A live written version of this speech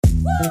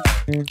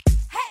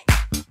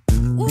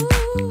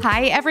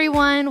Hi,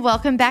 everyone.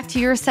 Welcome back to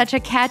You're Such a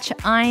Catch.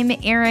 I'm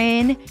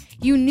Erin.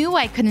 You knew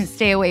I couldn't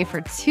stay away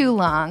for too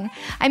long.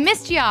 I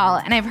missed y'all,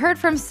 and I've heard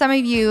from some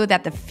of you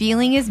that the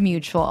feeling is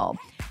mutual.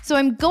 So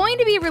I'm going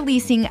to be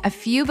releasing a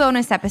few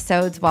bonus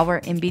episodes while we're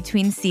in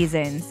between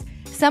seasons.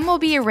 Some will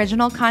be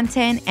original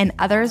content, and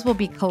others will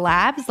be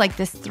collabs like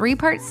this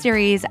 3-part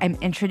series I'm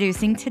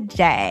introducing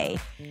today.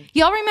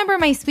 Y'all remember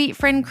my sweet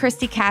friend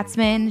Christy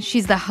Katzman?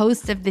 She's the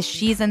host of the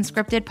She's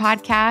Unscripted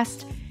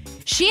podcast.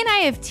 She and I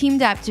have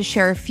teamed up to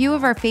share a few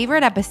of our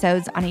favorite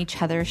episodes on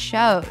each other's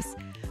shows.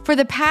 For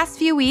the past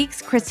few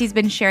weeks, Christy's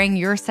been sharing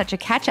You're Such a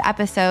Catch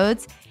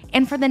episodes,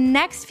 and for the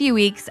next few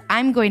weeks,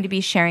 I'm going to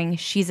be sharing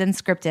She's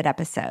Unscripted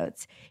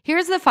episodes.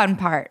 Here's the fun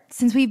part.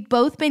 Since we've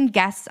both been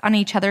guests on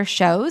each other's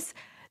shows,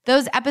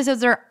 those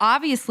episodes are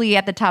obviously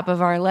at the top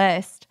of our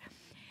list.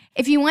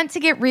 If you want to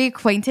get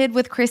reacquainted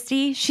with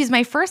Christy, she's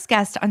my first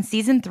guest on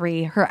season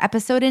 3, her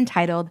episode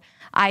entitled,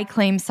 I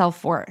Claim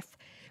Self-Worth.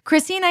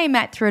 Christy and I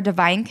met through a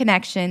divine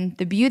connection,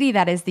 the beauty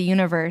that is the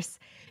universe.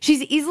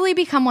 She's easily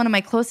become one of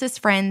my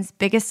closest friends,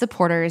 biggest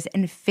supporters,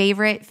 and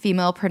favorite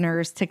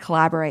femalepreneurs to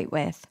collaborate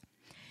with.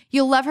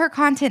 You'll love her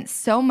content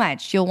so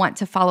much you'll want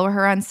to follow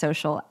her on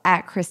social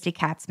at Christy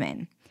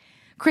Katzman.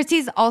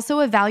 Christy's also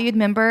a valued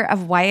member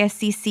of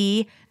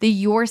YSCC, the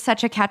You're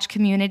Such a Catch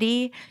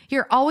community.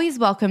 You're always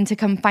welcome to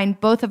come find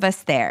both of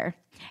us there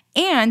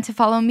and to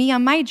follow me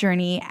on my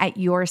journey at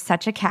You're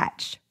Such a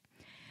Catch.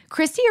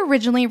 Christy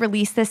originally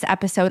released this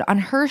episode on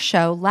her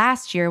show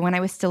last year when I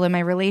was still in my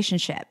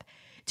relationship.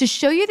 To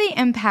show you the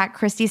impact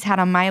Christy's had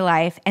on my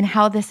life and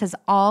how this has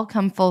all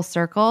come full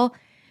circle,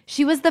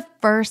 she was the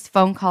first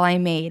phone call I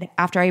made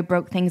after I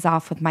broke things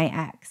off with my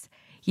ex.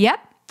 Yep,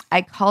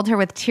 I called her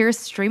with tears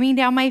streaming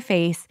down my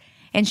face,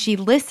 and she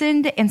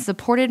listened and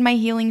supported my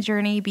healing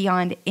journey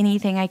beyond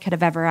anything I could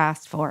have ever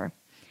asked for.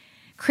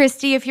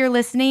 Christy, if you're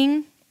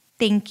listening,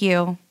 thank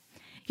you.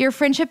 Your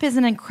friendship is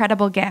an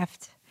incredible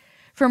gift.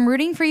 From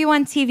rooting for you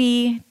on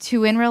TV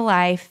to in real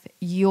life,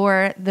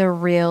 you're the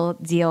real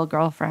deal,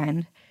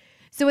 girlfriend.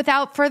 So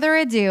without further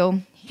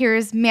ado,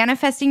 here's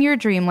Manifesting Your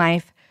Dream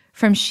Life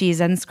from She's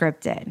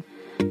Unscripted.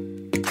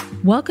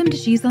 Welcome to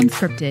She's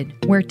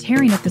Unscripted, where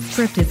tearing up the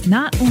script is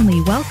not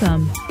only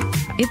welcome,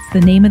 it's the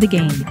name of the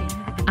game.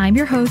 I'm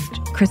your host,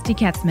 Christy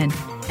Katzman,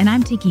 and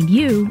I'm taking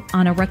you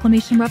on a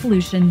reclamation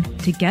revolution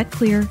to get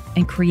clear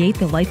and create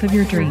the life of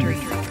your dreams.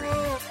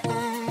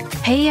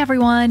 Hey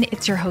everyone,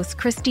 it's your host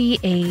Christy,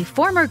 a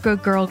former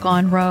good girl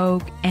gone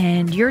rogue,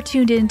 and you're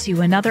tuned in to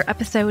another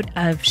episode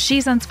of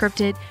She's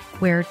Unscripted,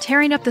 where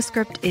tearing up the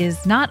script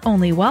is not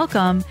only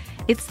welcome,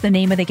 it's the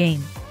name of the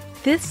game.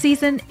 This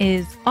season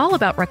is all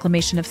about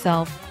reclamation of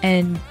self,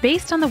 and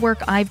based on the work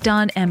I've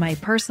done and my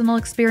personal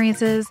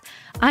experiences,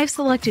 I've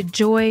selected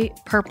joy,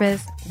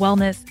 purpose,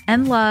 wellness,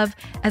 and love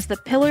as the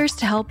pillars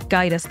to help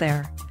guide us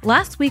there.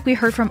 Last week, we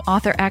heard from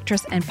author,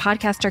 actress, and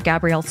podcaster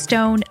Gabrielle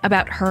Stone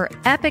about her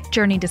epic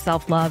journey to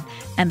self-love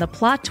and the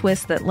plot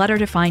twist that led her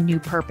to find new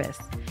purpose.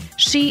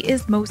 She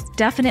is most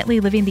definitely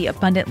living the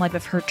abundant life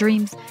of her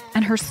dreams,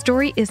 and her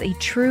story is a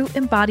true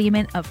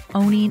embodiment of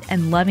owning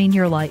and loving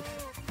your life.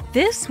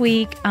 This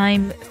week,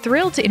 I'm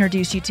thrilled to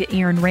introduce you to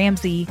Erin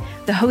Ramsey,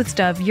 the host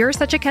of You're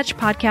Such a Catch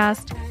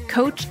podcast,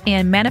 coach,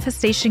 and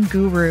manifestation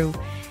guru.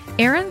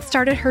 Erin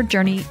started her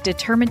journey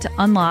determined to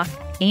unlock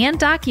and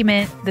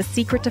document the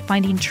secret to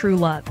finding true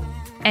love.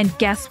 And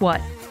guess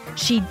what?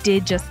 She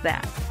did just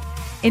that.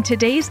 In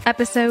today's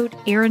episode,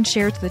 Erin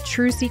shares the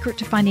true secret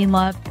to finding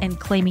love and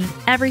claiming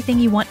everything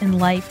you want in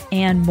life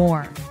and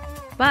more.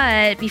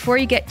 But before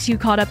you get too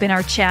caught up in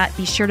our chat,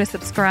 be sure to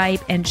subscribe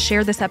and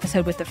share this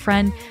episode with a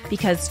friend,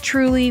 because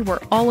truly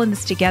we're all in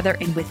this together,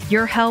 and with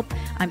your help,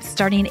 I'm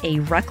starting a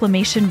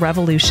reclamation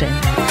revolution.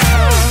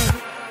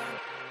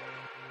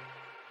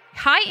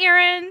 Hi,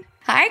 Erin.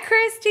 Hi,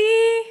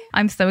 Christy.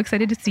 I'm so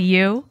excited to see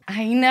you.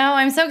 I know.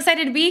 I'm so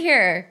excited to be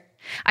here.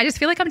 I just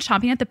feel like I'm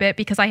chomping at the bit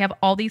because I have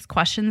all these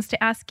questions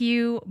to ask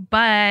you,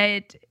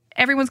 but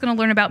everyone's going to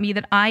learn about me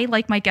that I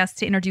like my guests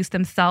to introduce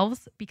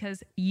themselves,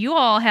 because you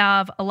all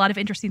have a lot of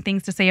interesting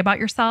things to say about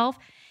yourself.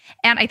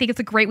 And I think it's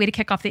a great way to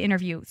kick off the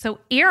interview. So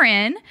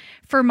Erin,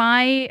 for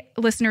my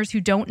listeners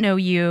who don't know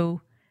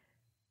you,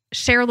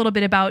 share a little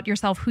bit about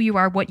yourself, who you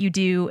are, what you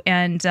do,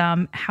 and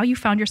how you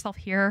found yourself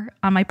here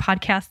on my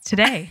podcast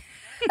today.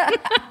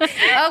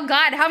 Oh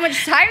God, how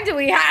much time do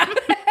we have?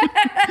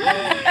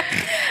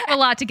 A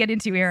lot to get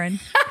into, Erin.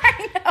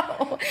 I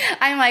know.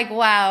 I'm like,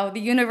 wow,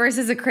 the universe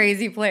is a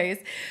crazy place.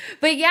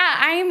 But yeah,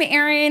 I'm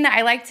Erin.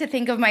 I like to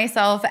think of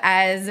myself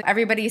as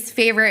everybody's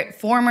favorite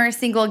former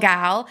single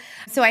gal.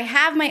 So I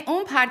have my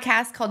own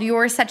podcast called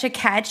You're Such a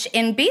Catch.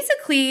 And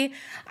basically,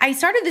 I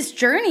started this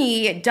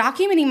journey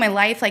documenting my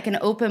life like an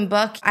open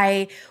book.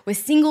 I was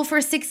single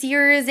for 6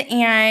 years,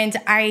 and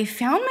I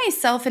found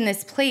myself in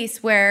this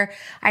place where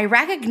I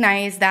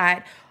recognized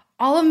that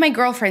all of my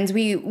girlfriends,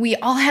 we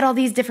all had all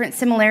these different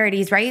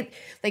similarities, right?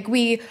 Like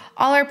we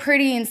all are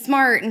pretty and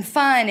smart and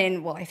fun,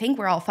 and well, I think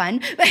we're all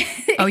fun.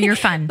 Oh, you're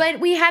fun. But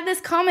we had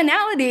this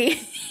commonality.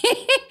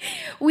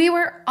 We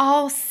were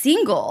all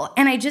single,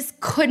 and I just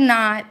could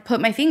not put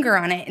my finger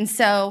on it. And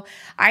so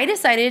I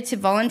decided to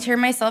volunteer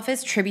myself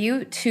as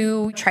tribute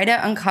to try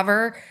to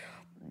uncover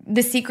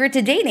the secret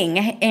to dating,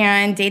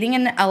 and dating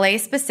in LA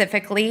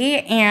specifically.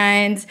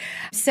 And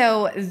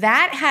so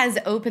that has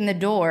opened the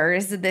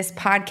doors, this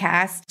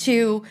podcast,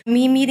 to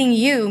me meeting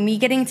you, me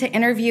getting to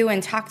interview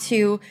and talk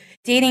to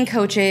dating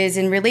coaches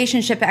and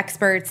relationship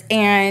experts,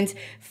 and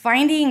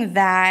finding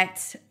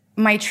that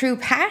my true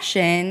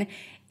passion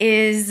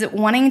is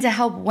wanting to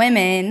help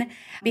women.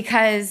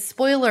 Because,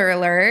 spoiler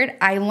alert,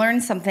 I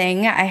learned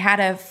something. I had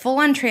a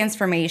full-on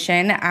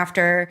transformation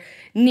after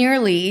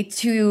nearly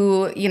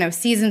 2,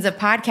 seasons of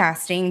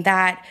podcasting,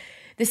 that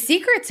the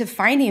secret to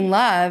finding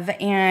love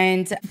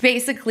and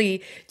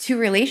basically to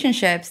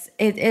relationships,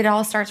 it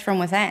all starts from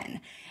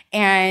within.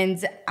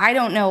 And I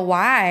don't know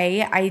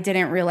why I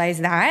didn't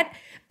realize that,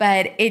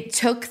 but it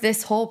took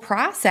this whole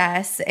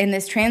process and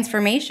this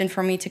transformation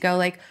for me to go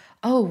like,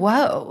 oh,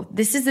 whoa,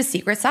 this is the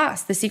secret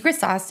sauce. The secret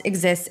sauce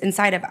exists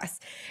inside of us.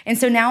 And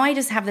so now I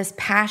just have this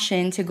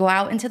passion to go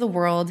out into the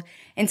world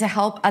and to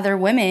help other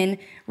women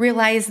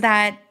realize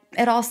that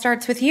it all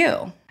starts with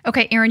you.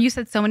 Okay, Erin, you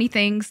said so many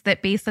things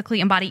that basically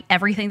embody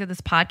everything that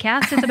this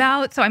podcast is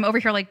about. So I'm over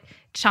here like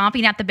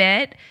chomping at the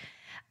bit.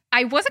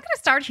 I wasn't going to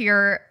start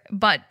here,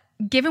 but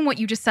given what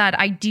you just said,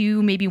 I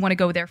do maybe want to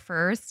go there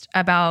first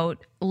about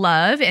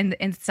love and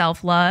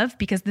self-love,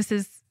 because this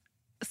is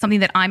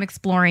something that I'm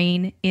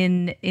exploring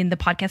in the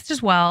podcast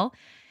as well.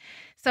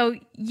 So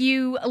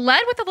you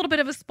led with a little bit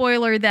of a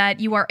spoiler that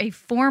you are a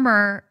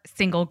former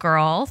single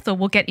girl. So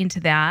we'll get into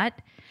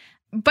that.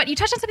 But you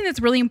touched on something that's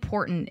really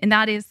important, and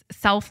that is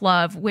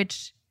self-love,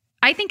 which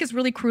I think is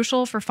really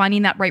crucial for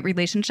finding that right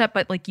relationship.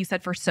 But like you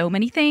said, for so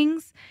many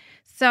things.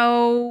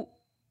 So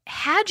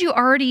had you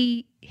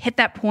already hit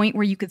that point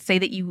where you could say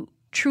that you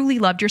truly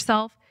loved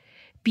yourself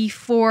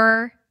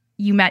before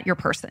you met your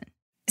person?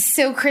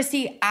 So,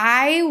 Christy,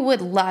 I would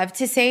love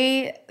to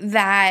say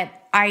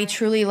that I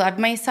truly loved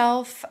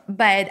myself,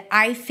 but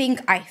I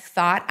think I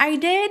thought I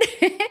did.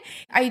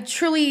 I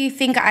truly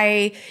think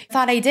I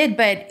thought I did,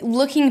 but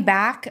looking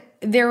back,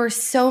 there were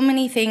so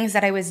many things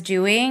that I was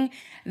doing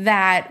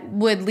that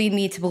would lead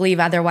me to believe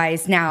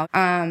otherwise now.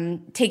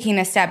 Taking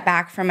a step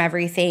back from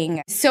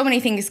everything, so many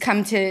things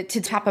come to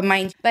top of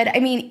mind. But I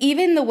mean,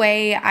 even the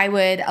way I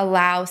would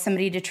allow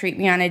somebody to treat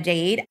me on a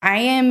date, I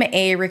am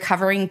a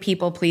recovering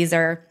people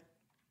pleaser.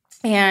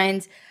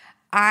 And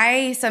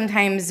I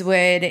sometimes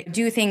would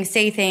do things,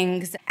 say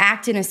things,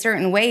 act in a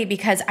certain way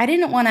because I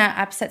didn't want to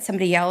upset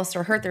somebody else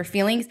or hurt their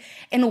feelings.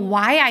 And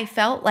why I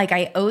felt like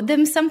I owed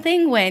them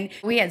something when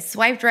we had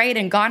swiped right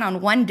and gone on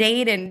one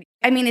date. And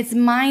I mean, it's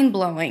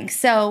mind-blowing.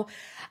 So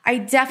I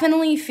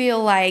definitely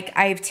feel like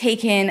I've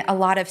taken a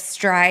lot of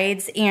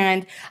strides,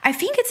 and I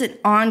think it's an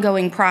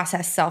ongoing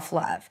process,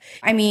 self-love.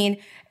 I mean,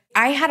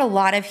 I had a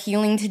lot of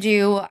healing to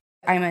do.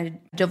 I'm a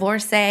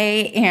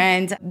divorcee,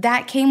 and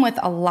that came with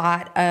a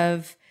lot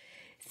of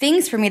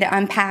things for me to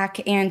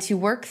unpack and to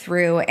work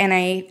through. And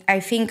I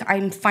think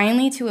I'm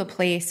finally to a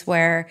place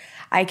where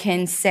I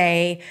can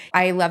say,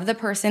 I love the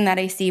person that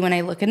I see when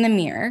I look in the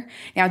mirror.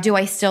 Now, do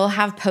I still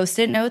have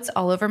Post-it notes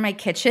all over my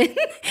kitchen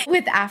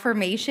with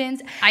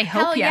affirmations? I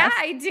hope Hell yes.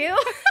 Yeah, I do.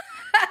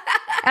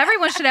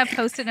 Everyone should have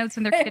Post-it notes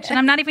in their kitchen.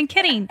 I'm not even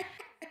kidding.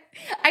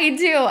 I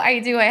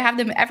do. I have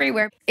them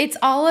everywhere. It's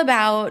all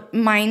about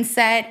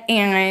mindset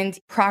and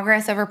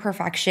progress over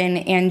perfection,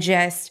 and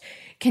just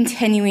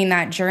continuing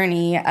that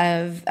journey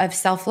of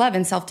self-love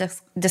and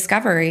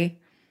self-discovery.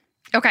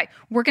 Okay,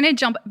 we're going to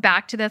jump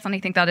back to this, and I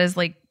think that is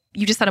like,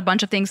 you just said a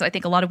bunch of things that I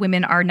think a lot of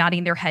women are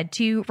nodding their head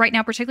to right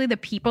now, particularly the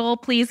people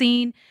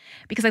pleasing,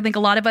 because I think a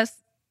lot of us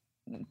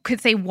could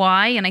say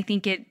why, and I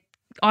think it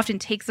often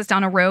takes us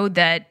down a road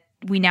that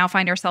we now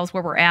find ourselves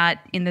where we're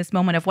at in this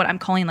moment of what I'm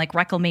calling like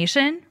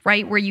reclamation,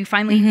 right? Where you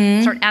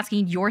finally start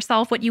asking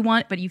yourself what you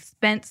want, but you've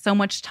spent so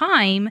much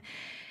time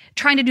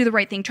trying to do the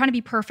right thing, trying to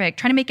be perfect,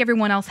 trying to make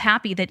everyone else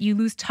happy that you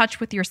lose touch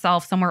with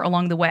yourself somewhere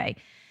along the way.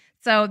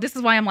 So this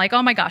is why I'm like,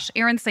 oh my gosh,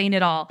 Erin's saying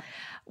it all.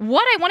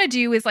 What I want to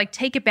do is like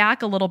take it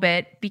back a little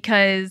bit,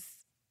 because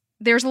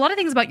there's a lot of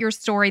things about your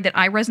story that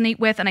I resonate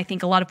with, and I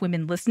think a lot of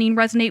women listening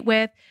resonate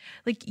with.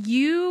 Like,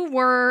 you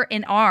were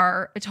and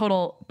are a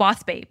total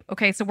boss babe.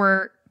 Okay, so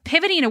we're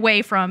pivoting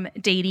away from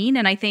dating,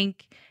 and I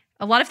think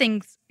a lot of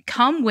things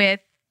come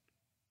with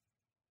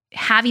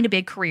having a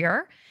big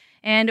career.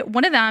 And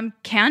one of them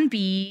can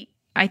be,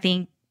 I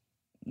think,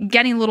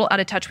 getting a little out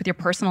of touch with your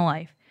personal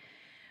life.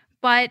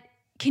 But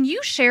can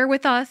you share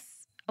with us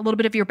a little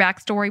bit of your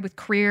backstory with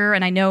career?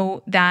 And I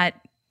know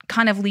that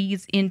kind of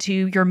leads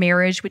into your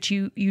marriage, which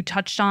you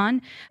touched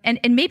on. And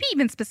maybe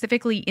even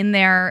specifically in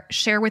there,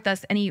 share with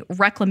us any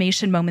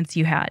reclamation moments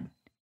you had.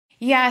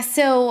 Yeah,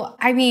 so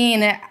I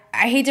mean,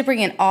 I hate to bring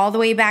it all the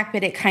way back,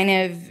 but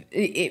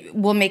it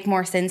will make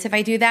more sense if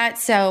I do that.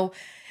 So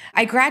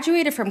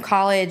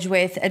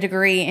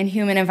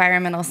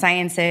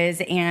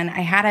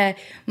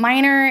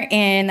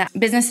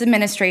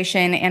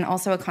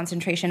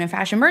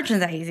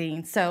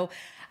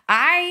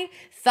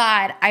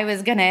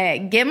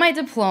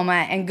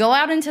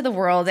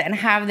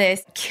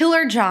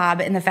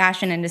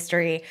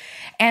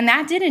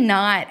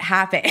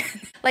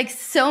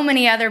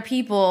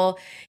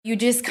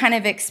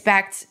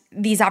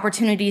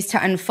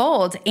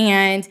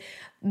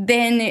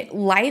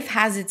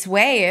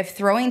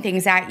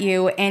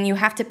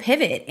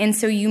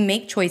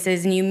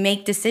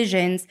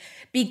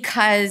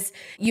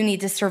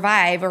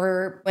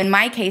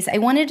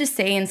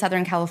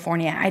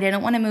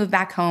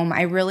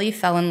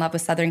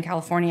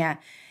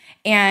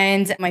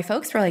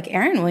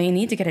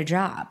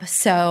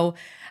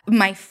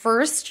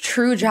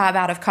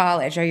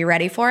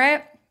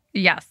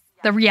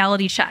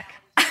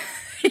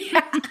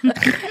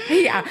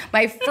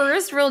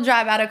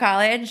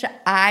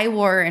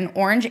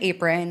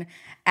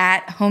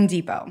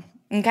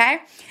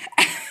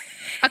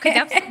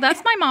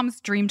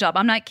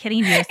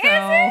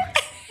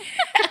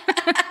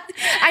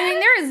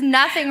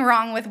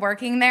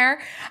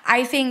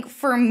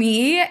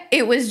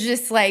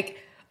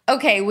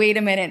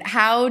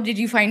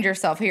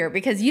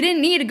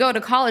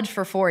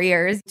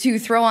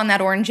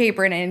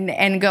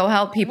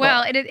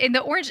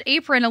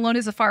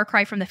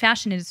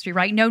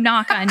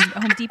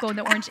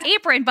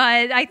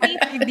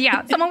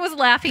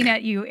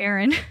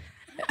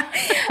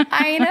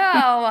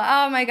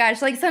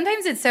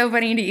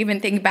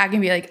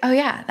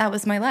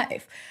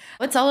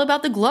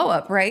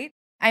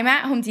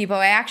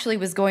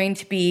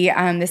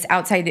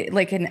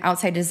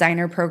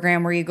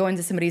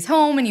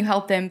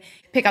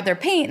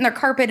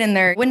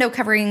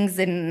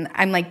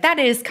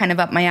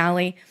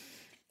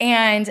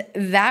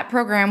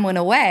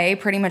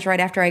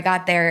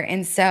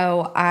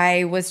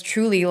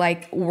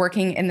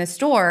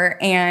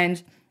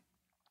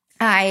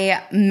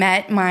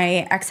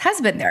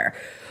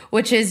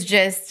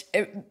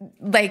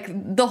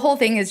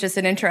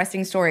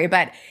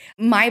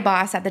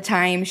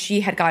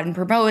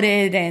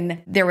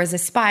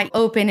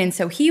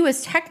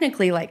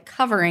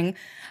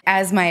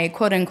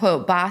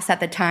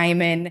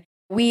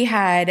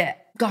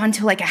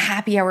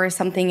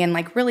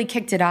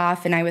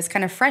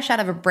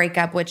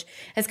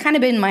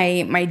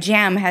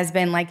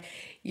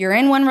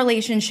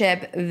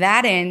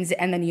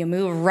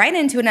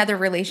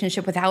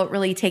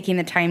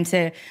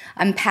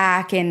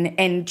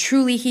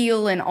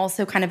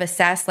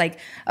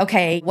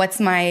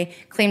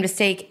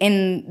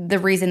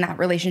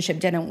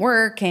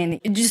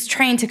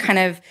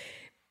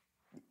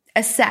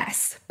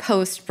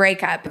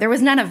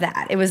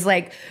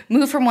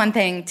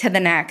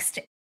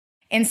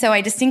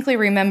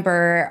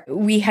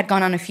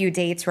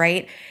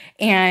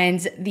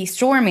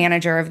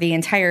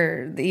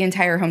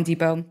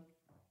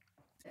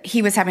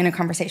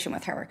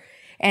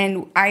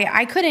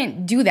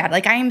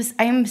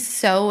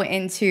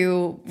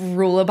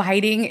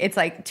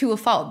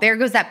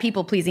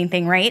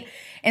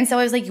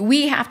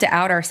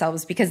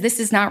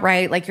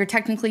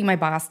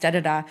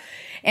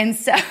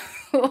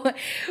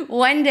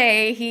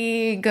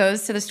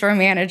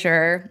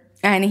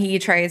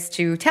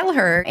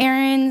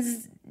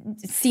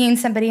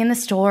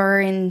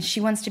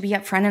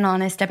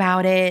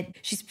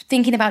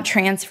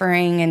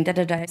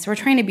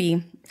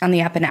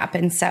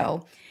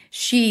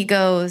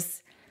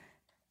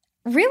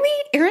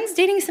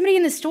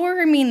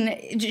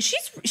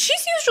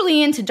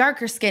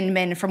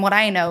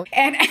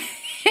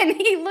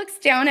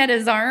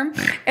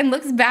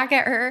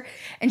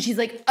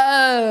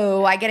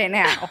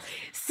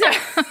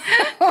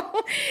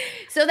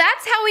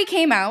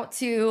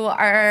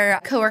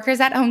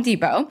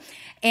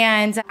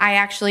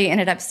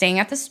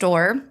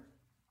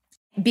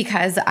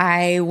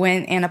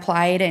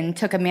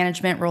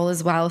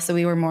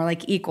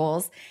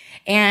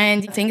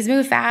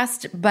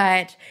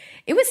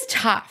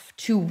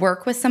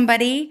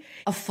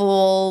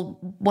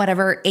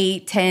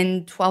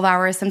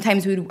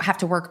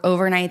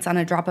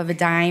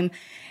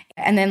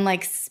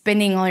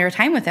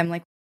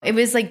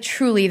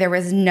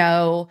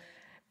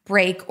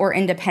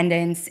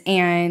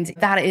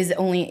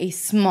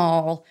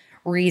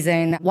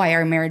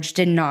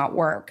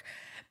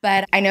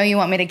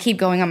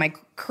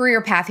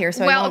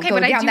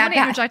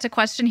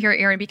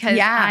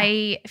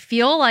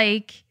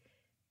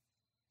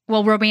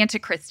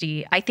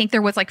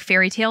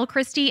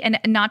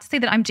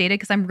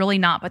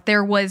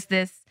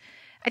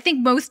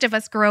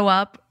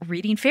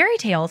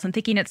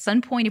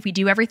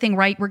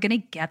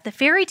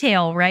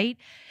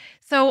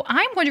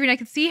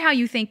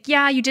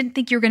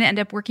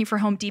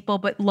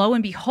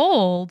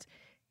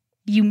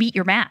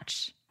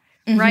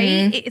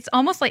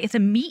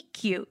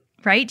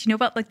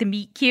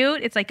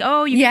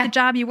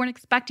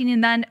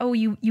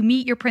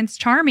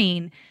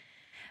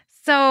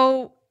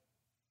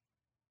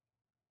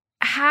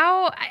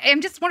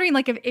I'm just wondering,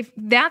 like, if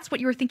that's what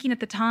you were thinking at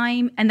the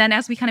time, and then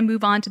as we kind of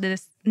move on to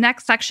this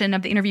next section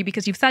of the interview,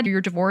 because you've said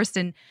you're divorced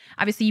and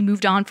obviously you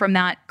moved on from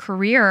that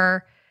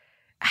career,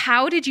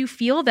 how did you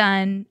feel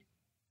then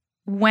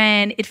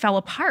when it fell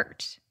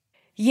apart?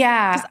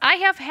 Yeah. Because I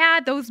have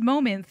had those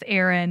moments,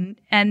 Erin,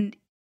 and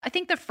I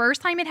think the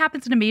first time it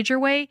happens in a major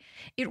way,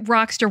 it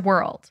rocks your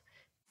world.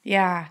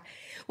 Yeah.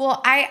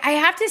 Well, I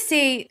have to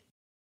say,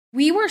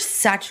 we were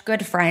such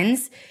good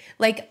friends.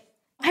 Like,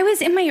 I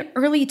was in my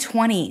early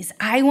 20s.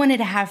 I wanted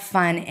to have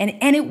fun,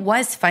 and it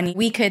was fun.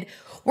 We could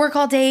work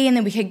all day, and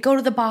then we could go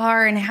to the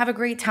bar and have a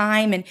great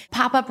time and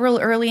pop up real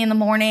early in the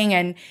morning.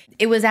 And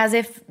it was as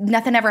if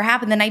nothing ever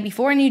happened the night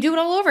before, and you do it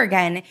all over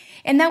again.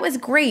 And that was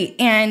great.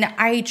 And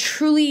I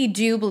truly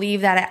do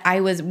believe that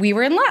we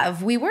were in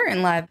love. We were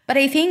in love. But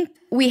I think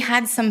we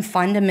had some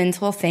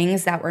fundamental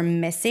things that were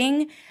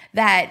missing,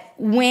 that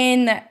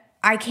when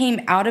I came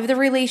out of the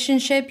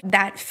relationship,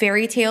 that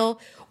fairy tale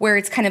where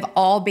it's kind of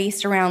all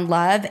based around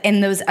love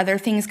and those other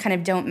things kind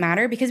of don't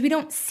matter, because we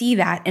don't see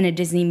that in a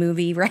Disney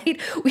movie, right?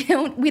 We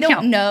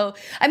don't know.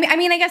 I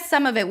mean, I guess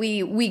some of it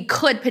we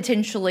could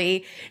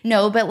potentially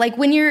know, but like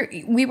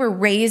we were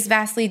raised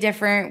vastly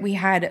different. We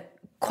had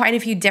quite a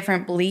few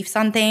different beliefs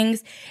on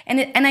things.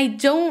 And I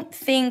don't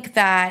think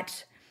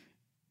that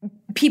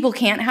people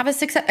can have a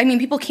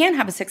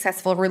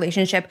successful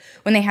relationship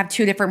when they have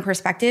two different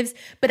perspectives,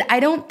 but I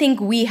don't think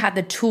we had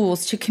the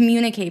tools to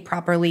communicate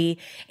properly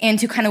and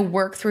to kind of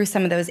work through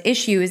some of those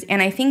issues.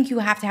 And I think you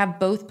have to have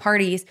both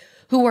parties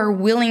who are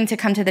willing to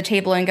come to the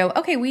table and go,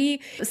 okay, we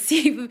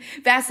see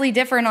vastly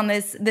different on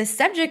this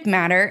subject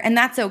matter, and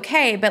that's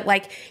okay, but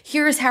like,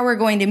 here's how we're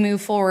going to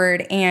move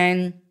forward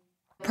and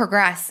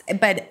progress.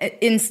 But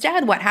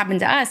instead, what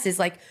happened to us is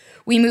like,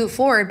 we moved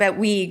forward, but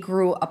we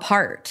grew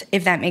apart,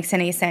 if that makes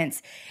any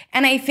sense.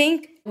 And I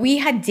think we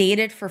had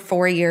dated for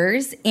 4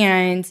 years,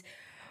 and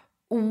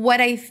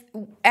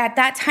at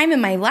that time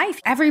in my life,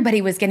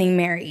 everybody was getting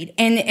married.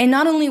 And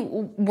not only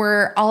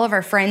were all of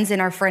our friends in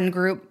our friend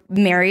group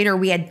married, or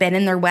we had been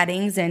in their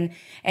weddings and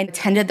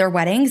attended their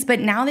weddings, but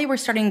now they were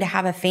starting to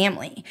have a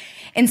family.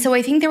 And so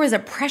I think there was a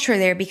pressure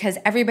there, because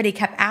everybody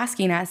kept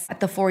asking us at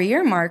the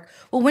 4-year mark,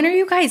 well, when are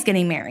you guys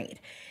getting married?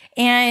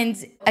 And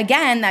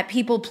again, that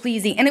people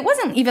pleasing, and it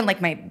wasn't even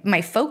like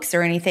my folks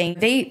or anything.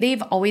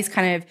 They've always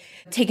kind of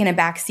taken a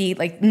back seat,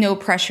 like no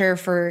pressure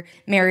for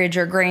marriage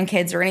or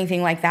grandkids or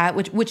anything like that,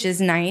 which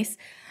is nice.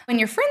 In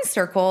your friend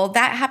circle,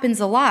 that happens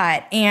a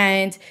lot.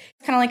 And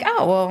it's kind of like,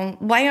 oh,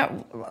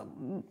 well,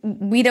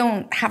 we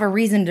don't have a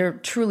reason to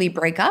truly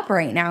break up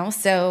right now.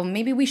 So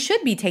maybe we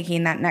should be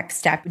taking that next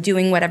step,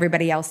 doing what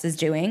everybody else is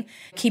doing,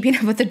 keeping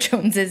up with the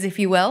Joneses, if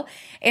you will.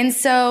 And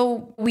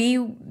so we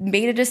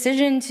made a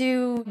decision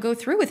to go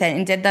through with it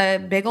and did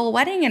the big old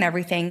wedding and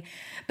everything.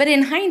 But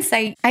in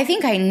hindsight, I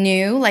think I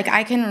knew, like,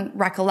 I can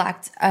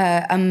recollect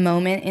a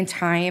moment in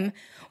time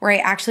where I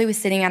actually was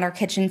sitting at our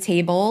kitchen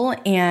table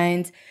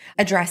and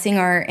addressing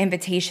our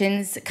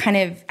invitations, kind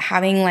of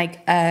having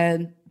like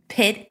a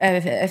pit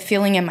of a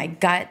feeling in my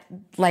gut,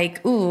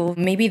 like, ooh,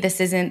 maybe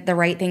this isn't the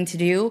right thing to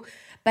do.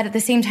 But at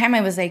the same time,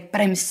 I was like, but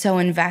I'm so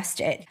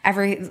invested.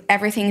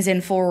 Everything's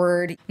in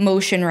forward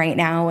motion right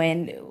now,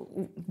 and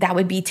that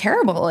would be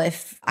terrible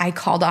if I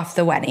called off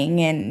the wedding.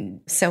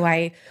 And so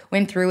I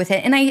went through with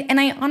it. And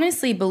I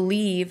honestly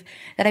believe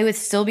that I would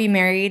still be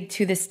married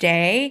to this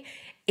day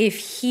if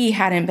he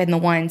hadn't been the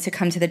one to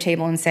come to the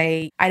table and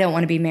say, I don't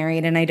want to be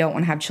married and I don't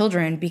want to have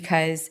children,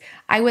 because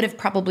I would have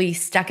probably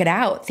stuck it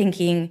out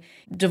thinking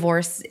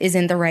divorce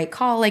isn't the right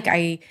call. Like,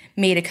 I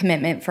made a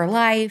commitment for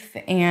life,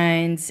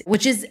 and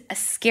which is a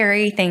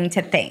scary thing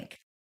to think.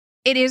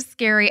 It is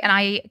scary.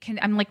 And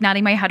I'm like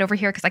nodding my head over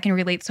here because I can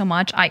relate so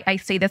much. I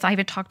say this, I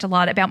haven't talked a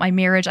lot about my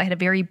marriage. I had a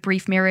very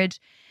brief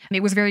marriage.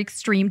 It was a very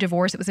extreme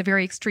divorce. It was a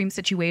very extreme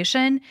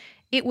situation.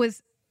 It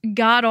was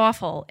god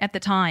awful at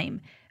the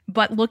time.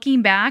 But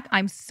looking back,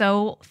 I'm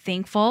so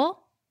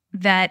thankful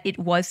that it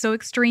was so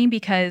extreme,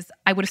 because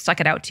I would have stuck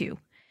it out too.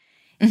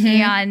 Mm-hmm.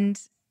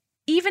 And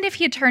even if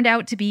he had turned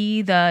out to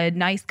be the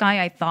nice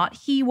guy I thought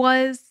he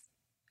was,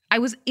 I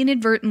was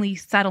inadvertently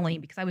settling,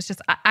 because I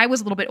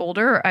was a little bit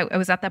older. I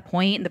was at that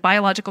point, and the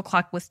biological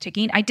clock was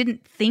ticking. I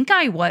didn't think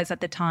I was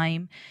at the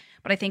time,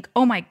 but I think,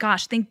 oh my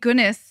gosh, thank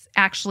goodness,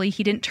 actually,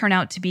 he didn't turn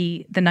out to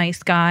be the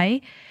nice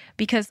guy,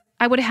 because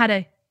I would have had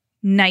a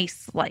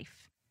nice life.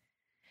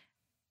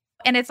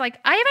 And it's like,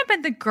 I haven't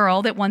been the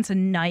girl that wants a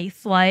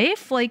nice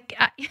life. Like,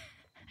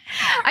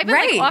 I've been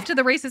like off to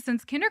the races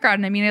since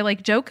kindergarten. I mean, I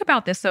like joke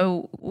about this.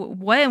 So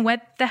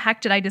what the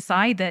heck did I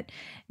decide that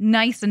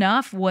nice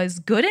enough was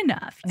good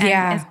enough? And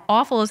as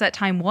awful as that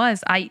time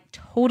was, I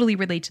totally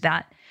relate to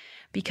that.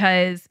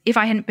 Because if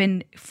I hadn't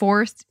been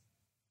forced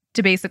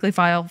to basically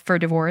file for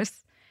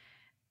divorce,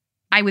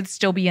 I would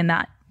still be in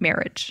that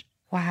marriage.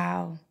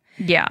 Wow.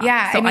 Yeah.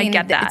 Yeah. So I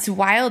get that. It's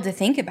wild to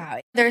think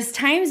about. There's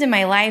times in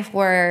my life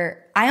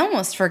where I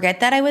almost forget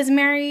that I was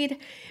married.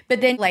 But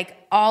then like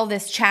all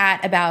this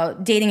chat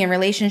about dating and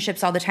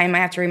relationships all the time, I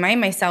have to remind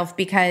myself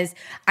because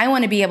I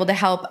want to be able to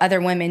help other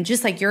women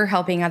just like you're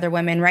helping other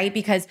women, right?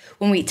 Because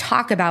when we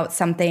talk about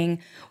something,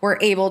 we're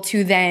able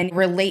to then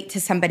relate to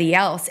somebody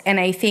else. And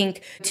I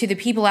think to the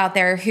people out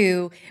there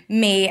who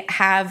may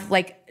have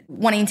like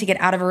wanting to get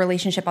out of a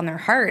relationship on their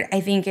heart,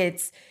 I think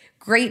it's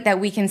great that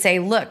we can say,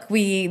 look,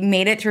 we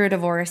made it through a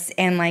divorce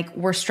and like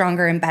we're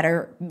stronger and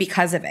better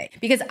because of it.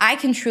 Because I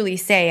can truly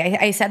say,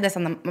 I said this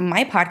on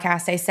my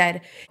podcast, I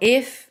said,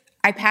 if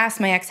I passed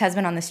my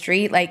ex-husband on the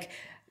street, like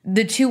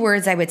the two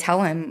words I would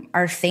tell him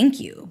are thank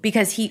you,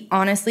 because he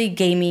honestly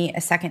gave me a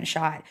second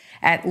shot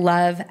at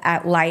love,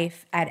 at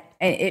life, at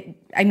it.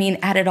 I mean,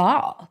 at it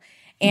all.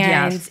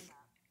 And Yes.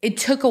 It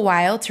took a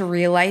while to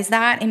realize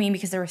that. I mean,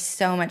 because there was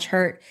so much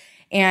hurt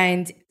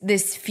and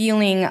this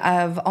feeling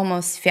of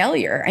almost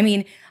failure. I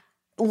mean,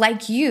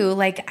 like you,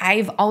 like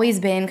I've always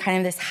been kind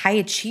of this high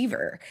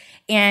achiever.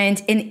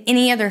 And in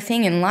any other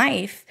thing in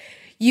life,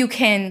 you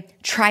can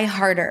try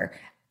harder,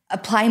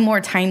 apply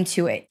more time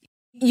to it.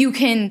 You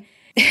can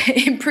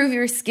improve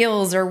your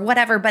skills or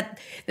whatever. But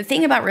the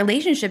thing about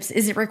relationships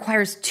is it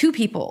requires two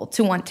people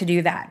to want to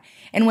do that.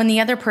 And when the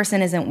other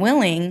person isn't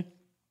willing,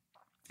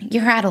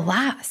 you're at a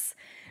loss.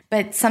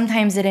 But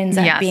sometimes it ends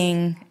up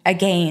being a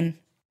gain.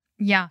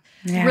 Yeah.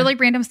 Really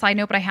random side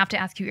note, but I have to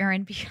ask you,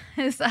 Erin,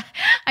 because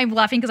I'm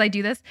laughing because I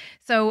do this.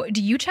 So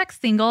do you check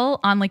single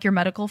on like your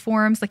medical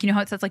forms? Like, you know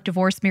how it says like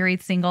divorced,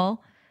 married,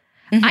 single?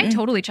 Mm-hmm. I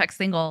totally check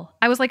single.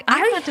 I was like,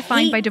 I'm not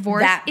defined by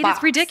divorce. It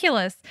is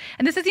ridiculous.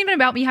 And this isn't even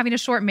about me having a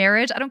short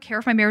marriage. I don't care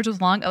if my marriage was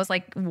long. I was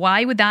like,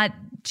 why would that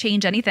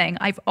change anything?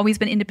 I've always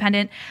been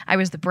independent. I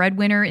was the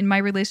breadwinner in my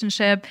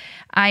relationship.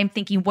 I'm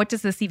thinking, what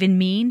does this even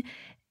mean?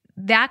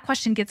 That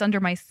question gets under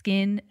my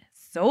skin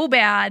so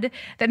bad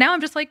that now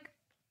I'm just like,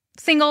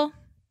 single.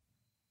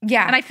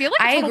 Yeah. And I feel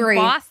like a total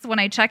boss when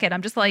I check it.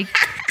 I'm just like,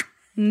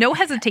 no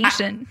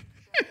hesitation.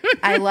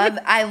 I love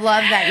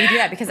that you do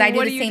that because I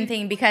do the same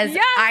thing because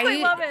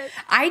I love it.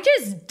 I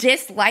just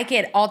dislike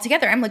it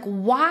altogether. I'm like,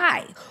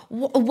 why?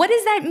 What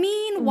does that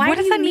mean? Why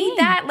do you need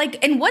that?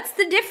 Like, and what's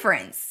the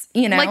difference?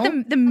 You know,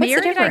 like the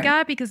married I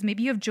got because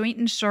maybe you have joint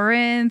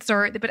insurance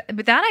but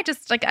that I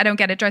just like, I don't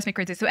get it. It drives me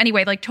crazy. So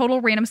anyway, like total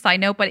random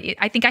side note, but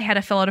I think I had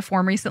to fill out a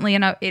form recently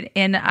and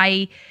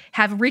I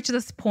have reached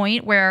this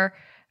point where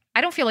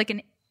I don't feel like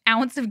an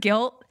ounce of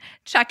guilt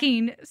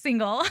checking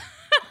single.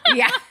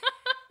 Yeah.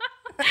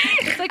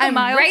 It's like a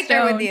milestone. Right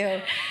there with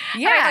you.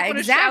 Yeah, I want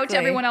to shout to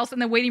everyone else in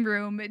the waiting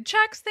room,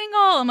 check single.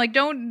 I'm like,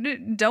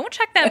 don't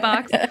check that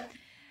box.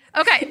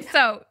 Okay,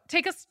 so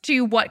take us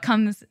to what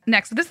comes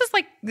next. So this is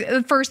like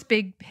the first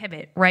big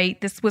pivot, right?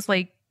 This was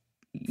like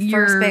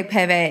your first big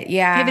pivot.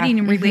 Yeah, pivoting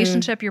in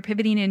relationship. You're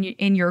pivoting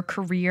in your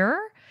career.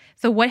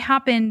 So what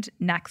happened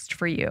next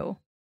for you?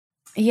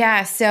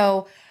 Yeah,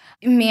 so.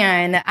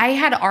 Man, I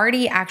had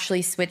already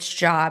actually switched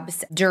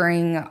jobs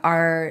during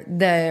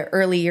the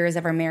early years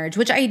of our marriage,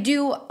 which I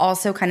do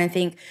also kind of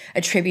think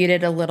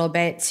attributed a little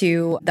bit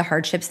to the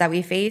hardships that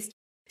we faced.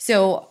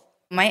 So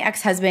my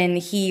ex-husband,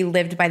 he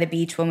lived by the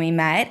beach when we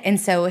met. And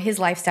so his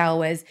lifestyle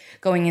was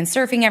going and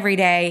surfing every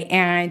day.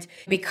 And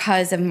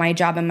because of my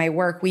job and my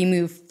work, we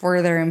moved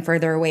further and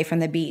further away from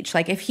the beach.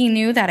 Like if he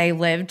knew that I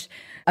lived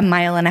a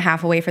mile and a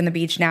half away from the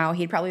beach now,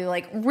 he'd probably be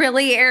like,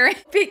 really, Erin?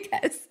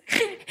 Because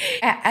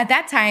at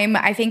that time,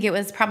 I think it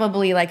was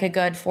probably like a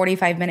good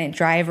 45-minute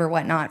drive or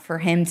whatnot for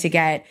him to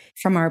get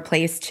from our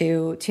place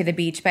to the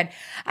beach. But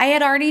I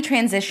had already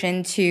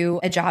transitioned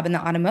to a job in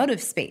the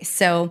automotive space.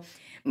 So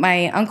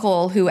my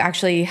uncle, who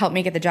actually helped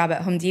me get the job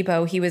at Home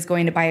Depot, he was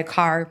going to buy a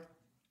car.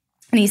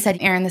 And he said,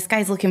 Erin, this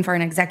guy's looking for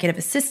an executive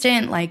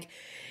assistant. Like,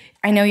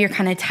 I know you're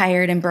kind of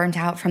tired and burnt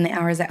out from the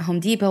hours at Home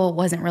Depot. It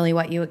wasn't really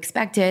what you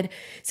expected.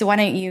 So why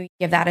don't you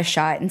give that a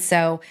shot? And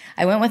so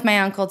I went with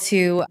my uncle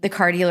to the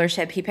car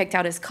dealership. He picked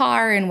out his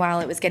car. And while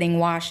it was getting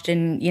washed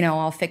and,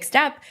 all fixed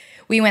up,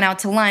 we went out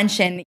to lunch.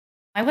 And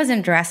I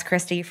wasn't dressed,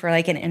 Christy, for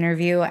like an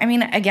interview. I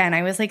mean, again,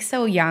 I was like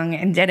so young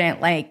and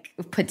didn't like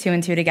put two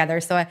and two together.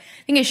 So I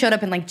think I showed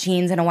up in like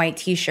jeans and a white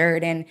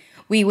t-shirt and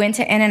we went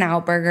to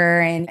In-N-Out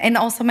Burger and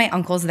also my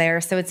uncle's there.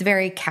 So it's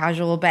very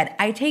casual, but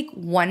I take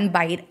one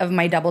bite of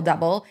my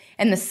double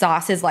and the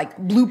sauce is like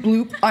bloop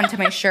bloop onto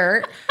my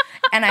shirt.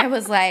 And I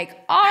was like,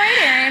 all right,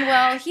 Erin,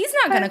 well, he's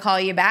not going to call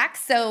you back.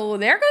 So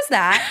there goes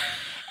that.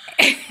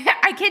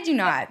 I kid you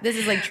not. This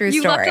is like true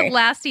story. You left a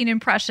lasting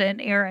impression,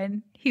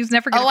 Erin. He's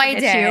never going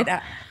to forget you.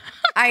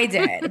 I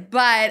did.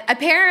 But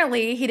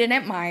apparently he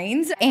didn't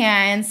mind.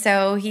 And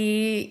so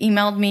he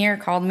emailed me or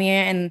called me.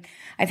 And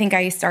I think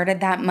I started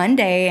that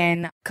Monday.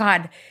 And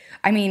God,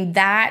 I mean,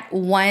 that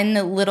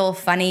one little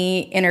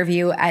funny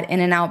interview at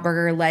In-N-Out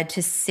Burger led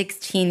to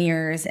 16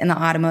 years in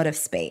the automotive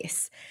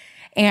space.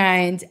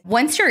 And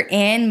once you're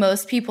in,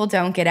 most people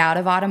don't get out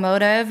of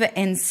automotive.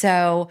 And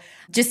so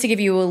just to give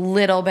you a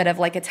little bit of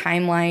like a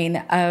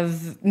timeline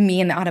of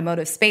me in the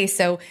automotive space.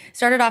 So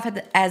started off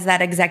as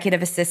that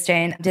executive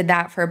assistant, did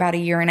that for about a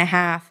year and a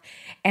half.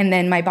 And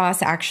then my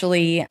boss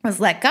actually was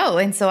let go.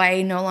 And so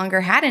I no longer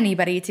had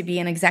anybody to be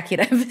an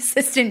executive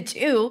assistant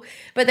to,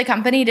 but the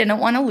company didn't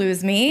want to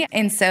lose me.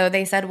 And so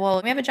they said,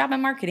 well, we have a job in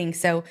marketing.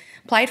 So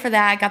applied for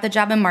that, got the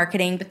job in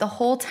marketing. But the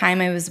whole time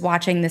I was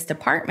watching this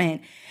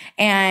department,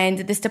 and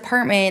this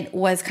department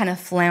was kind of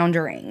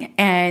floundering.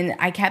 And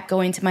I kept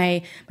going to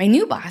my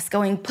new boss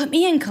going, put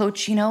me in,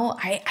 coach,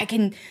 I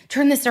can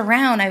turn this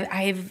around.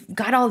 I've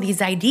got all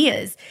these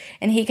ideas.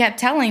 And he kept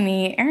telling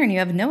me, Erin, you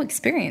have no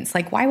experience.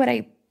 Like, why would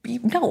I?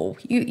 No,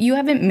 you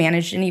haven't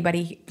managed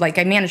anybody. Like,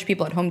 I manage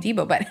people at Home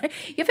Depot, but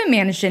you haven't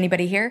managed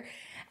anybody here.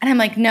 And I'm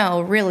like,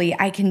 no, really,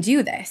 I can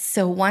do this.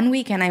 So one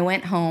weekend I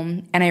went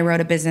home and I wrote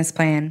a business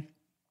plan.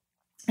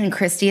 And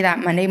Christy, that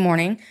Monday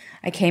morning,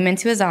 I came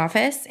into his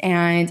office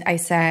and I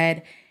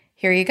said,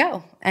 here you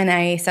go. And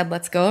I said,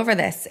 let's go over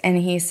this. And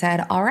he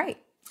said, all right,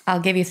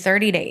 I'll give you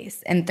 30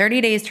 days. And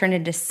 30 days turned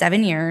into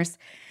 7 years.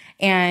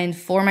 And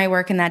for my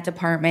work in that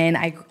department,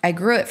 I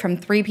grew it from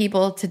 3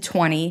 people to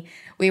 20.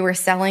 We were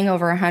selling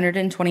over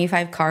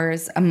 125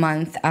 cars a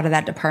month out of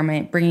that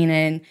department, bringing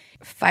in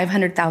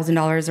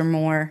 $500,000 or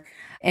more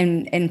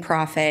in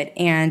profit.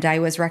 And I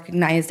was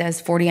recognized as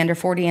 40 under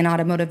 40 in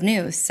automotive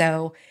news.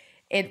 So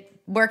it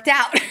worked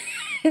out.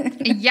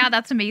 Yeah,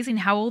 that's amazing.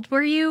 How old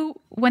were you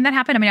when that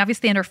happened? I mean,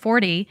 obviously under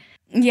 40.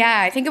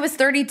 Yeah, I think it was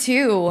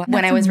 32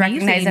 when I was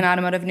recognized in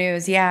automotive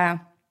news. Yeah.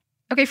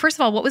 Okay, first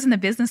of all, what was in the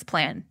business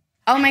plan?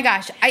 Oh my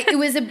gosh. It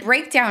was a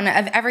breakdown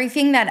of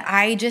everything that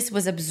I just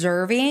was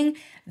observing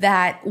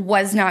that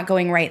was not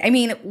going right. I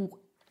mean,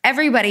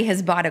 everybody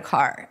has bought a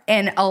car,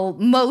 and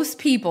most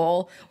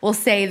people will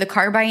say the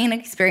car buying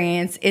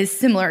experience is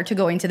similar to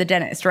going to the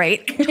dentist,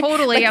 right?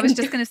 Totally. Like, I was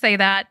just going to say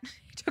that. You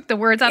took the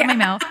words out of my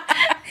mouth.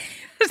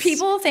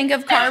 People think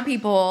of car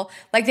people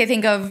like they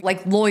think of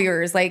like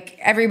lawyers, like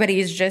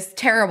everybody's just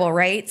terrible,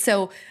 right?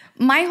 So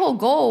my whole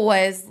goal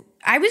was,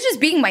 I was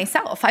just being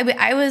myself.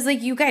 I was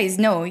like, you guys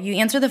know, you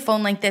answer the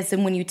phone like this,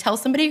 and when you tell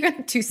somebody you're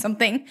going to do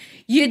something,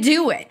 you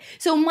do it.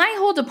 So my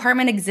whole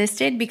department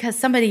existed because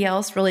somebody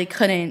else really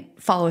couldn't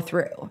follow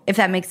through, if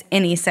that makes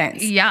any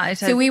sense. Yeah.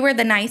 So we were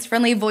the nice,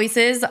 friendly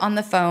voices on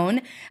the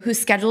phone who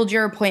scheduled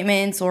your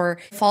appointments or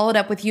followed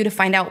up with you to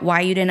find out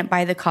why you didn't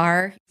buy the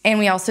car. And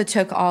we also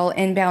took all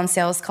inbound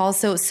sales calls.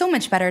 So it's so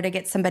much better to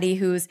get somebody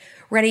who's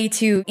ready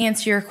to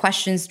answer your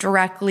questions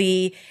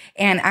directly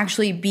and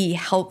actually be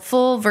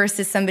helpful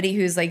versus somebody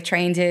who's like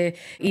trying to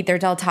eat their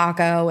Del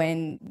Taco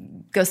and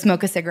go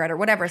smoke a cigarette or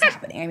whatever's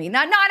happening. I mean,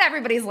 not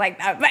everybody's like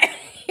that, but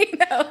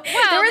there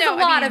was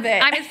a lot of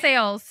it. I'm in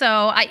sales, so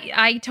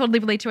I totally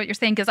relate to what you're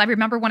saying, because I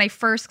remember when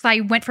because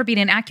I went for being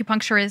an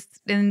acupuncturist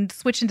and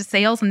switched into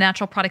sales in the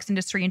natural products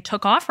industry and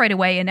took off right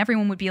away, and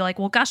everyone would be like,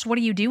 well, gosh, what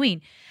are you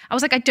doing? I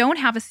was like, I don't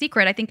have a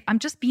secret. I think I'm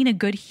just being a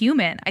good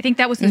human. I think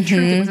that was the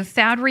truth. It was a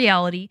sad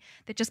reality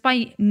that just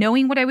by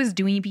knowing what I was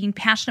doing, being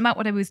passionate about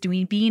what I was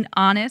doing, being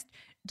honest,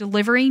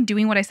 delivering,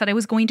 doing what I said I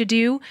was going to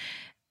do,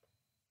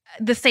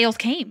 the sales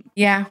came.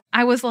 Yeah.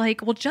 I was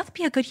like, well, just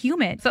be a good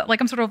human. So like,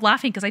 I'm sort of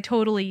laughing because I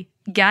totally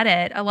get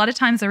it. A lot of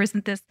times there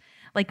isn't this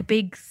like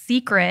big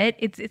secret.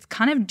 It's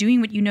kind of doing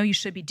what you know you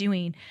should be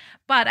doing.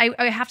 But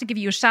I have to give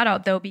you a shout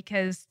out though,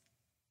 because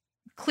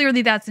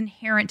clearly that's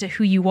inherent to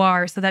who you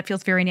are. So that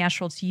feels very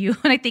natural to you.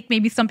 And I think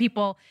maybe some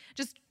people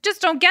just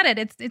don't get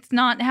it. It's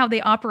not how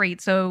they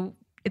operate. So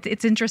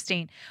it's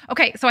interesting.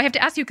 Okay, so I have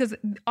to ask you, because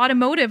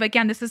automotive,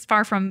 again, this is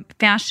far from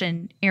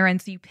fashion, Erin.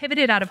 So you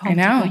pivoted out of Home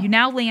Depot. You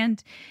now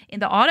land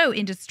in the auto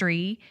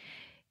industry,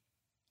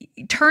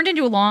 turned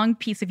into a long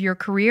piece of your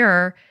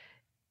career.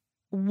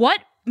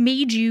 What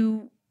made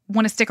you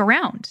want to stick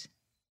around?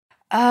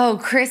 Oh,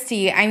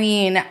 Christy, I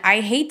mean,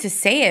 I hate to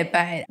say it,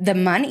 but the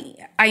money.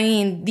 I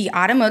mean, the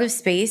automotive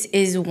space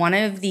is one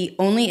of the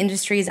only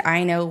industries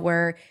I know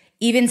where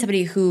even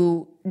somebody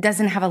who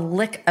doesn't have a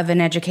lick of an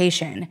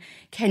education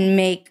can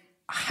make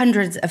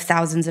hundreds of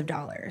thousands of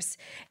dollars.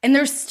 And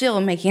they're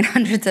still making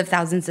hundreds of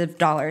thousands of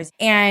dollars.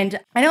 And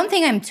I don't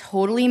think I'm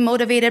totally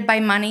motivated by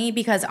money,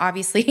 because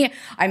obviously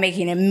I'm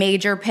making a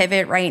major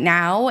pivot right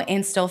now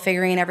and still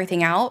figuring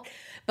everything out.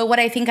 But what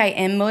I think I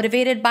am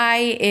motivated by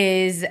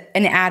is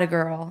an Atta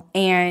Girl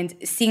and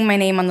seeing my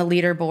name on the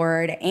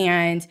leaderboard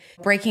and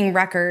breaking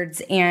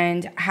records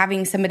and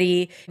having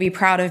somebody be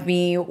proud of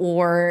me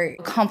or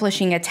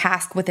accomplishing a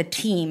task with a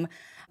team.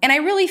 And I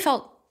really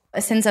felt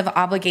a sense of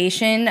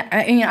obligation.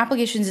 I mean,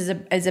 obligations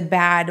is a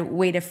bad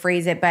way to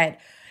phrase it, but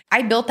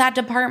I built that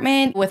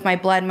department with my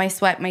blood, my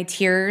sweat, my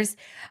tears.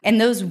 And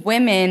those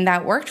women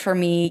that worked for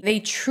me, they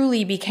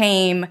truly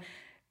became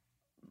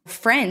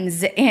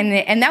friends.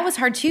 And that was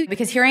hard too,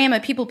 because here I am,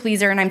 a people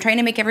pleaser, and I'm trying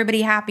to make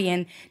everybody happy.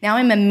 And now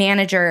I'm a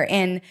manager.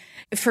 And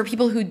for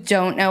people who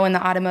don't know, in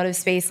the automotive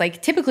space,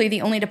 like typically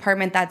the only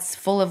department that's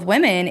full of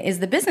women is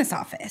the business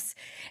office.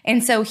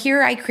 And so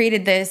here I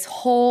created this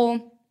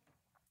whole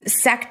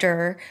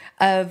sector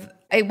of,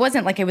 it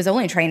wasn't like I was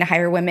only trying to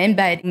hire women,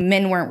 but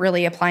men weren't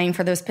really applying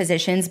for those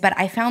positions. But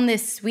I found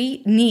this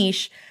sweet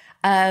niche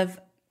of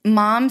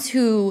moms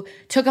who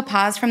took a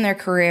pause from their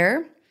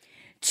career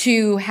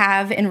to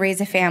have and raise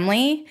a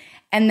family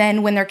And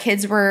then when their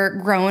kids were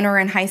grown or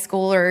in high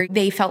school, or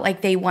they felt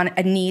like they want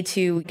a need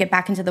to get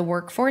back into the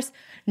workforce,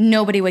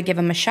 nobody would give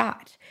them a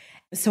shot.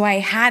 So I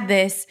had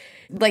this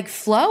like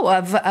flow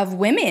of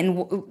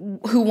women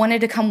who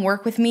wanted to come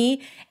work with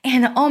me.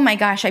 And oh my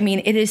gosh, I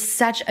mean, it is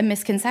such a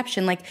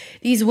misconception. Like,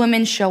 these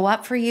women show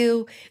up for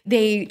you.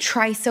 They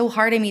try so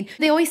hard. I mean,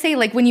 they always say,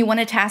 like, when you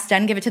want a task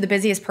done, give it to the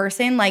busiest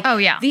person. Like, oh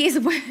yeah, these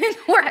women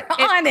were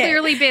on it.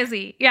 Clearly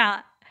busy.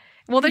 Yeah.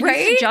 Well, they're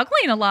used to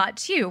juggling a lot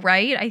too,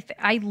 right?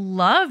 I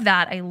love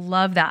that. I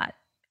love that.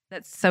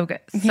 That's so good.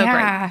 So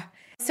great.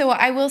 So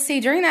I will say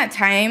during that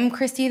time,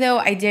 Christy, though,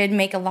 I did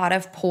make a lot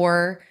of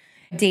poor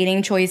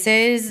dating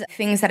choices,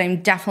 things that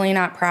I'm definitely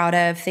not proud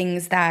of,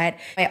 things that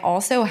I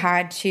also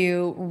had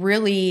to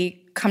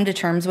really come to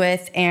terms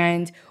with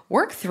and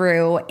work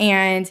through.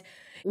 And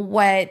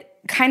what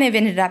kind of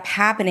ended up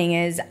happening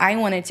is I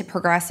wanted to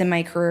progress in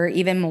my career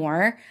even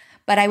more,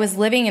 but I was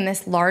living in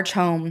this large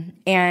home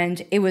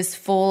and it was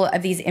full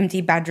of these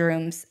empty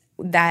bedrooms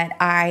that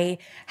I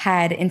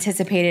had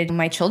anticipated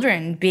my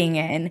children being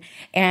in.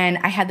 And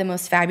I had the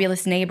most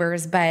fabulous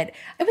neighbors, but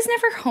I was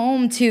never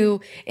home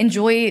to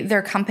enjoy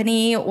their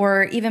company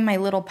or even my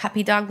little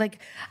puppy dog. Like,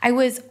 I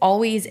was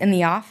always in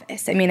the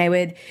office. I mean, I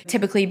would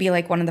typically be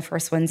like one of the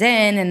first ones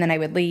in, and then I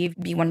would leave,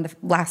 be one of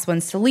the last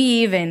ones to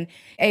leave. And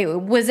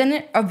it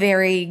wasn't a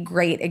very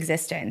great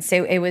existence.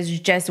 So it was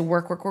just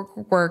work, work,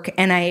 work, work.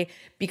 And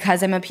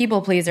because I'm a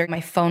people pleaser,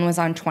 my phone was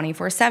on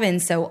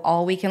 24/7. So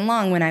all weekend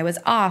long when I was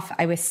off,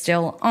 I was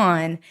still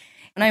on.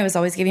 And I was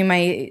always giving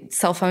my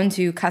cell phone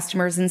to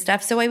customers and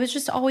stuff. So I was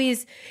just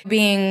always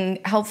being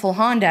helpful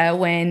Honda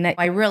when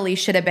I really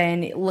should have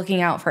been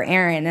looking out for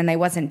Aaron, and I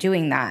wasn't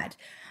doing that.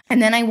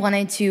 And then I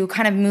wanted to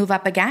kind of move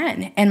up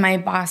again. And my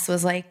boss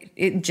was like,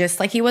 just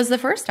like he was the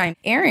first time,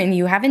 Aaron,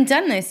 you haven't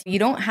done this. You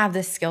don't have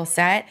this skill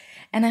set.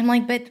 And I'm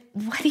like, but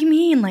what do you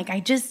mean? Like, I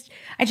just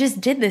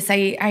did this.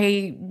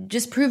 I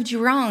just proved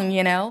you wrong,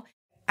 you know?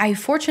 I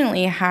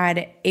fortunately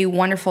had a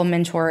wonderful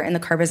mentor in the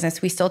car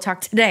business. We still talk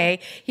today.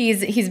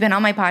 He's been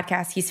on my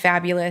podcast. He's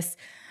fabulous.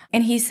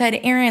 And he said,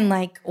 Aaron,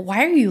 like,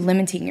 why are you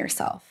limiting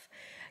yourself?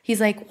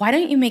 He's like, why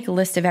don't you make a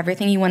list of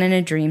everything you want in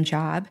a dream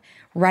job,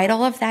 write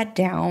all of that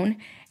down.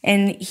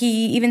 And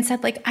he even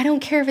said, like, I don't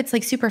care if it's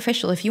like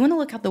superficial. If you want to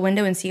look out the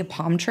window and see a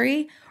palm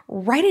tree,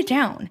 write it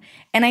down.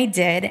 And I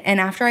did. And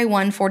after I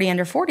won 40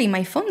 Under 40,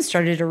 my phone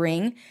started to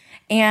ring.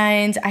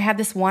 And I had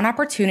this one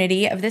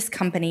opportunity of this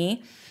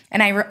company.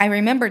 And I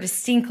remember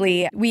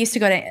distinctly, we used to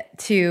go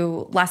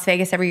to Las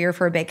Vegas every year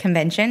for a big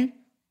convention.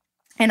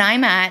 And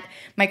I'm at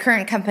my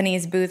current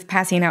company's booth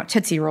passing out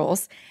Tootsie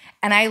Rolls.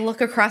 And I look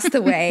across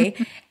the way,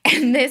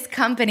 and this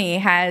company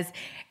has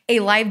a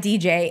live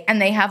DJ, and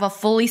they have a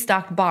fully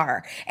stocked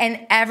bar.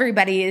 And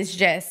everybody is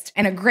just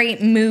in a great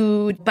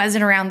mood,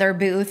 buzzing around their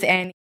booth.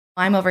 And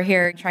I'm over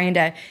here trying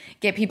to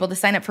get people to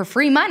sign up for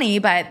free money,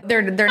 but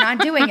they're not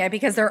doing it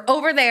because they're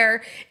over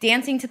there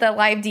dancing to the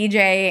live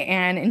DJ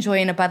and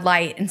enjoying a Bud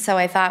Light. And so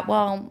I thought,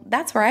 well,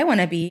 that's where I want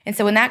to be. And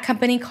so when that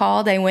company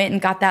called, I went and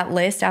got that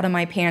list out of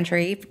my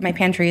pantry. My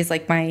pantry is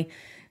like my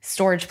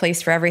storage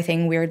place for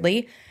everything,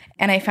 weirdly.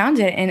 And I found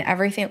it, and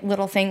every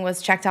little thing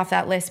was checked off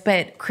that list.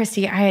 But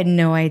Christy, I had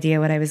no idea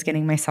what I was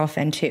getting myself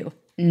into.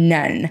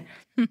 None.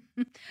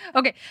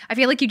 Okay. I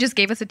feel like you just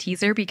gave us a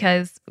teaser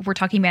because we're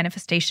talking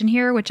manifestation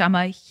here, which I'm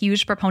a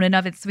huge proponent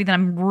of. It's something that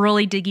I'm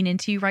really digging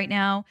into right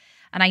now.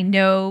 And I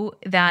know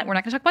that we're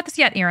not going to talk about this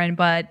yet, Erin,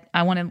 but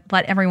I want to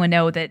let everyone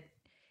know that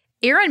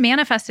Erin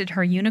manifested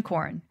her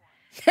unicorn.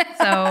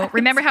 So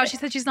remember how she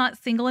said she's not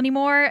single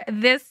anymore?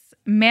 This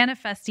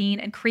manifesting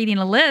and creating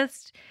a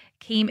list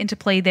came into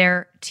play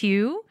there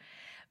too.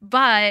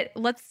 But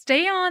let's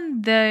stay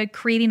on the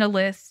creating a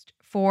list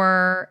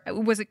for,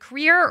 was it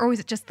career or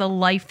was it just the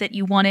life that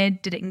you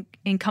wanted? Did it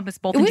encompass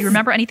both? And do you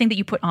remember anything that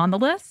you put on the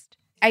list?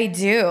 I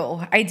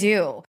do.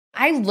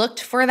 I looked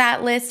for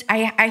that list.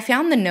 I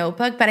found the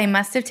notebook, but I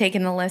must have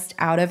taken the list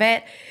out of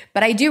it.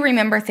 But I do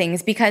remember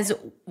things because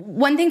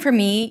one thing for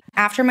me,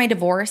 after my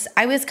divorce,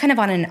 I was kind of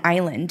on an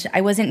island. I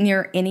wasn't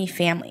near any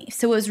family.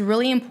 So it was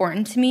really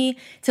important to me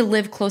to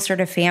live closer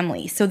to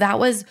family. So that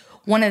was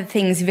one of the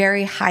things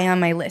very high on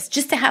my list,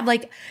 just to have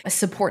like a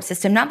support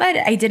system. Not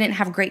that I didn't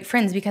have great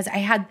friends, because I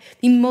had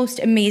the most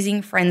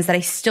amazing friends that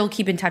I still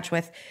keep in touch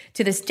with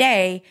to this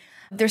day.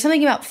 There's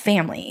something about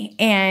family.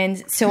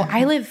 And so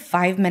I live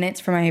 5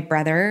 minutes from my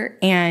brother,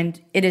 and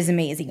it is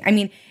amazing. I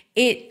mean,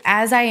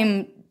 as I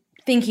am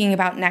thinking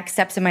about next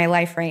steps in my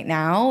life right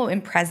now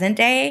in present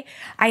day,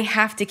 I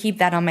have to keep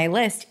that on my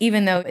list,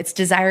 even though it's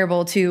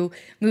desirable to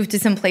move to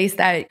some place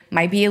that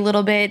might be a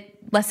little bit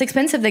less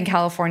expensive than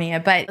California.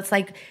 But it's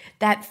like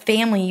that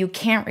family, you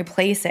can't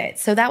replace it.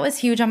 So that was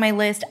huge on my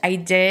list. I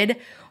did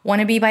want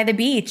to be by the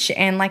beach.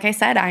 And like I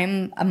said,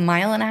 I'm a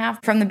mile and a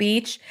half from the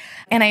beach.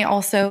 And I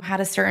also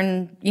had a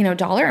certain,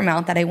 dollar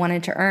amount that I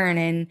wanted to earn.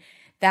 And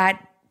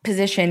that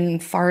position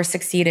far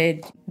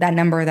succeeded that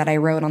number that I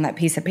wrote on that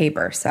piece of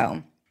paper.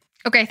 So,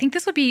 okay, I think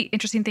this would be an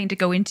interesting thing to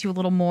go into a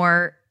little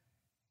more.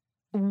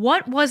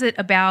 What was it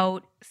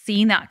about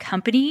seeing that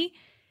company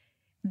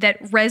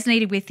that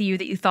resonated with you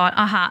that you thought,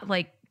 aha,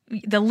 like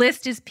the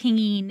list is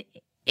pinging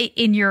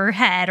in your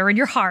head or in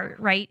your heart,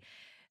 right?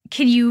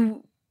 Can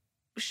you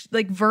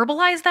like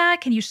verbalize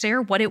that? Can you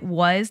share what it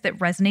was that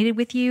resonated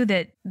with you,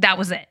 that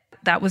was it?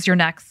 That was your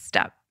next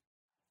step?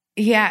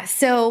 Yeah.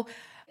 So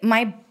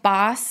my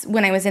boss,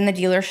 when I was in the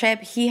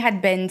dealership, he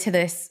had been to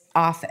this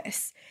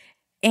office.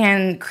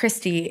 And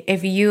Christy,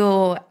 if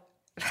you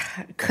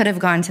could have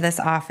gone to this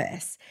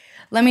office,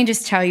 let me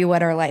just tell you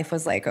what our life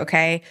was like,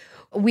 okay?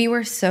 We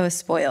were so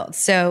spoiled.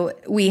 So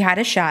we had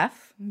a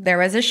chef. There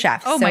was a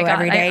chef. Oh my God,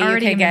 every day I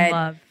already you could am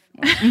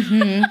get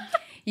in love.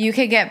 You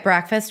could get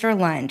breakfast or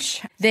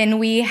lunch. Then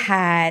we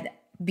had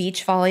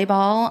beach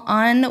volleyball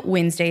on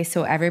Wednesday,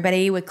 so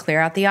everybody would clear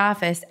out the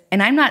office.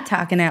 And I'm not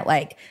talking at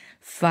like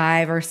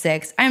 5 or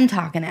 6. I'm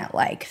talking at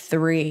like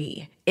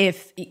 3,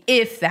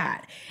 if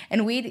that.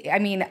 And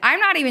I'm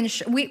not even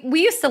sure.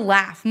 We used to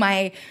laugh.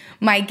 My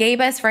gay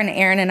best friend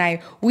Erin and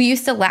I, we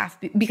used to laugh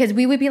because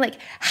we would be like,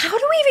 how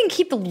do we even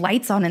keep the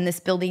lights on in this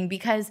building?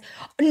 Because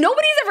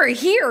nobody's ever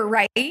here,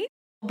 right?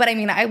 But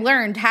I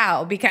learned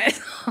how, because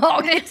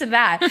I'll get to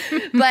that.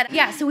 But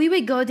yeah, so we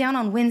would go down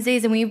on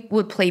Wednesdays and we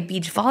would play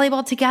beach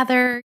volleyball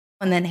together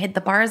and then hit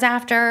the bars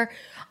after.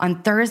 On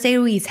Thursday,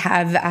 we'd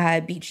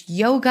have beach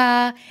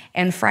yoga,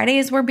 and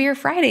Fridays were beer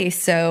Fridays.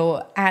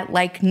 So at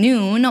like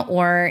noon,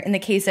 or in the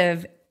case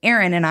of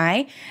Erin and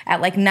I,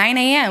 at like 9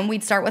 a.m.,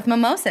 we'd start with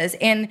mimosas.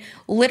 And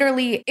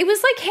literally, it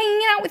was like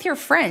hanging out with your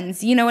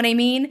friends, you know what I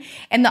mean?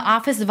 And the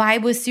office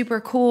vibe was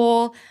super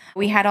cool.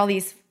 We had all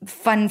these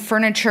fun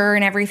furniture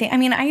and everything.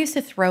 I used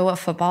to throw a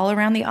football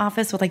around the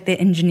office with like the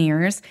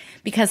engineers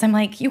because I'm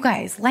like, you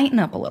guys, lighten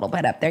up a little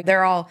bit up there.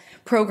 They're all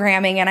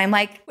programming, and I'm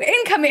like,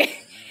 incoming.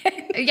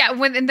 Yeah,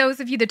 and those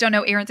of you that don't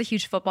know, Erin's a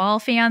huge football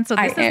fan, so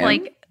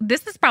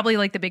this is probably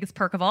like the biggest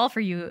perk of all for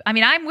you.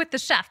 I'm with the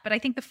chef, but I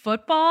think the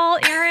football,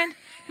 Erin,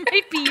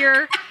 might be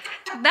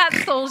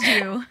that sold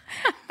you.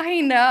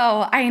 I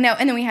know. And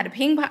then we had a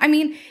ping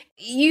pong.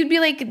 You'd be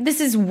like, this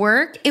is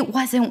work. It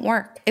wasn't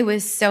work. It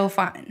was so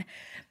fun.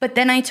 But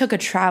then I took a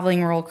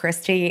traveling role,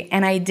 Christy,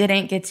 and I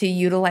didn't get to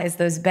utilize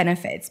those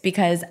benefits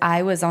because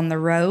I was on the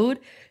road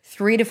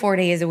 3 to 4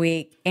 days a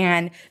week.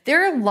 And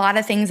there are a lot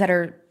of things that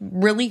are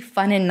really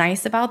fun and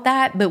nice about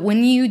that. But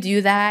when you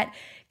do that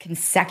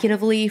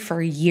consecutively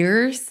for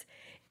years,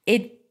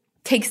 it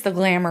takes the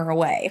glamour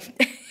away.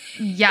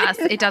 Yes,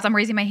 it does. I'm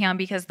raising my hand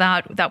because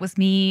that was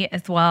me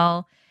as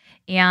well.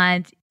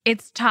 And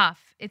it's tough.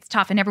 It's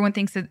tough. And everyone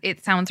thinks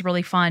it sounds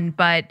really fun,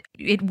 but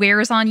it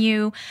wears on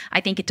you.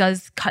 I think it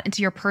does cut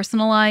into your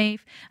personal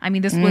life.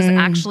 This was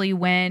actually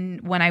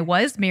when I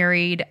was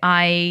married,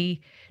 I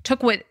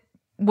took what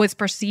was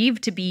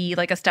perceived to be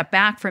like a step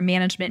back from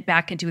management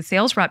back into a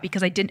sales rep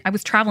because I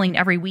was traveling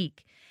every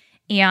week.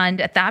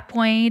 And at that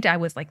point, I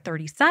was like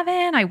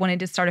 37. I wanted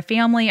to start a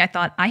family. I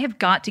thought, I have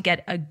got to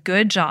get a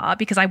good job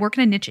because I work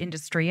in a niche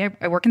industry.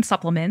 I work in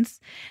supplements.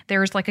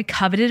 There's like a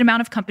coveted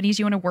amount of companies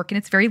you want to work in.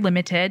 It's very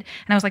limited.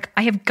 And I was like,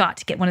 I have got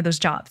to get one of those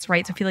jobs,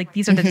 right? So I feel like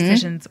these are the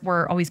decisions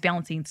we're always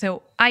balancing.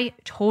 So I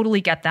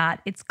totally get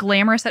that. It's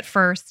glamorous at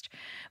first,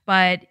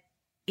 but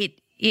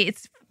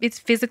it's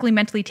physically,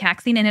 mentally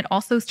taxing. And it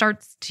also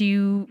starts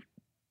to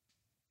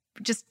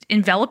just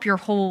envelop your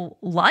whole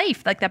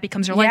life. Like that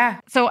becomes your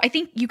life. So I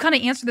think you kind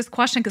of answered this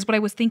question because what I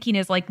was thinking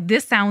is like,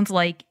 this sounds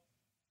like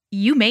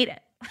you made it.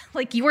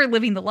 Like you were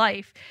living the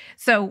life.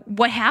 So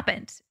what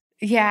happened?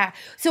 Yeah.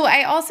 So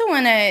I also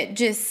want to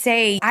just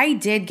say I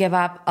did give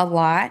up a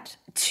lot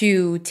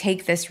to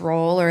take this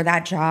role or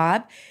that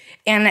job.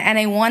 And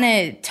I want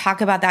to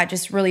talk about that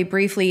just really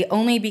briefly,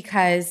 only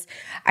because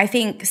I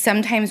think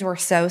sometimes we're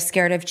so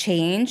scared of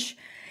change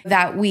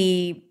that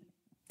we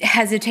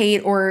hesitate,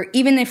 or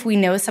even if we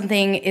know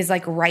something is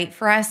like right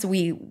for us,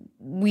 we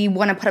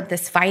want to put up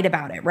this fight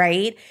about it,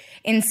 right?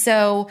 And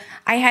so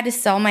I had to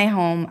sell my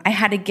home. I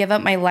had to give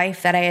up my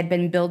life that I had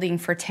been building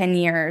for 10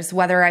 years,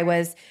 whether I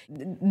was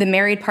the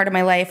married part of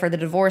my life or the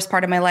divorce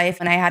part of my life.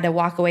 And I had to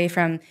walk away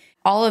from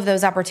all of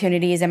those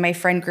opportunities and my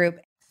friend group.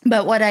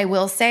 But what I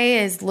will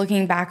say is,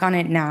 looking back on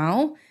it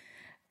now,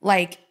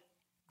 like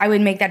I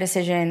would make that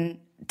decision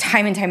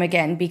time and time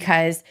again,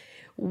 because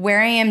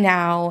where I am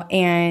now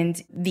and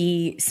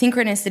the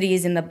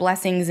synchronicities and the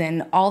blessings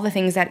and all the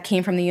things that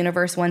came from the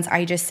universe once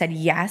I just said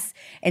yes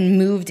and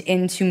moved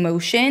into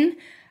motion.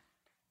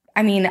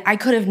 I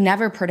could have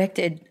never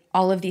predicted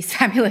all of these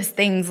fabulous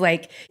things.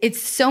 Like,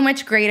 it's so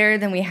much greater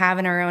than we have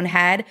in our own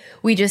head.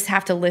 We just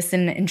have to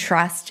listen and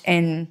trust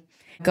and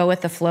go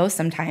with the flow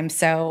sometimes.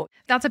 So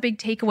that's a big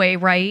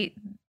takeaway, right?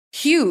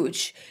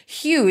 Huge.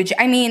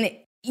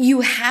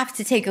 You have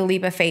to take a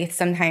leap of faith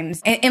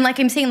sometimes. And like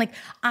I'm saying, like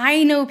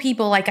I know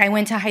people like I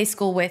went to high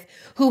school with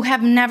who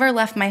have never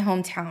left my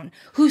hometown,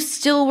 who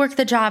still work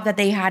the job that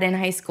they had in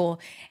high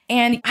school.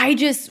 And I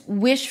just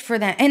wish for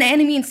them.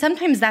 And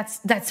sometimes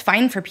that's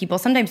fine for people.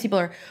 Sometimes people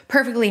are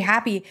perfectly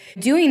happy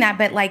doing that.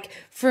 But like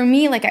for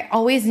me, like I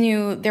always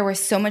knew there was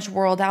so much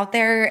world out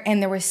there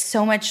and there was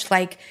so much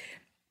like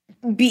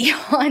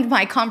beyond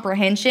my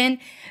comprehension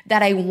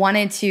that I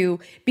wanted to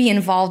be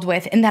involved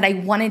with and that I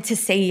wanted to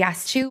say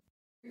yes to.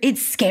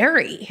 it's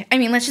scary. I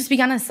mean, let's just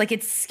be honest, like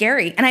it's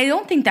scary. And I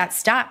don't think that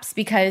stops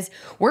because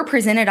we're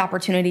presented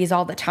opportunities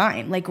all the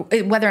time, like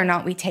whether or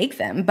not we take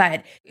them,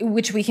 but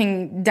which we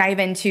can dive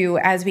into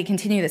as we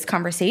continue this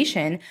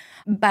conversation.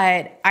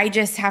 But I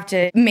just have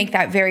to make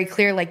that very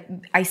clear. Like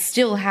I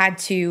still had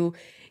to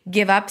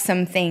give up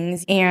some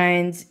things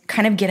and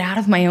kind of get out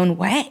of my own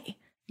way.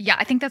 Yeah,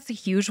 I think that's a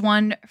huge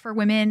one for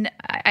women.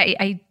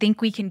 I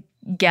think we can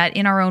get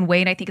in our own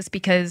way. And I think it's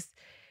because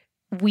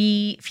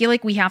we feel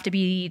like we have to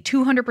be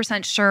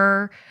 200%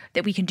 sure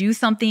that we can do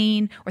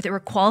something or that we're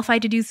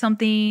qualified to do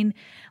something.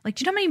 Like,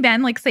 do you know how many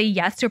men like say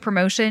yes to a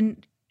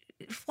promotion,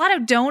 flat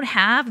out don't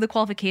have the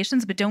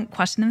qualifications, but don't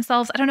question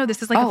themselves? I don't know.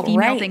 This is like a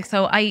female thing.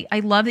 So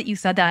I love that you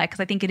said that because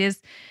I think it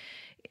is,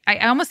 I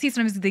almost see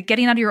sometimes the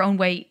getting out of your own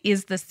way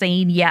is the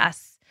saying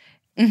yes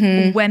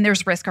when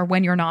there's risk or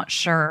when you're not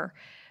sure.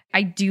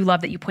 I do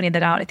love that you pointed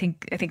that out. I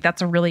think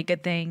that's a really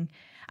good thing.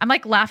 I'm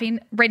like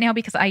laughing right now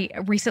because I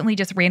recently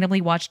just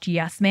randomly watched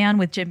Yes Man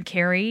with Jim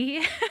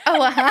Carrey.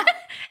 Oh,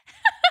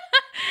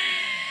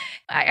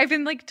 I've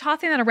been like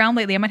tossing that around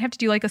lately. I might have to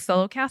do like a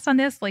solo cast on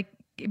this, like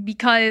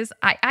because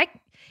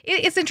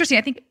it's interesting.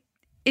 I think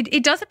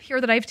it does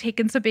appear that I've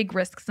taken some big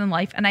risks in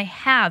life, and I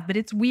have, but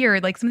it's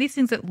weird. Like some of these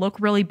things that look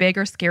really big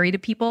or scary to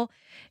people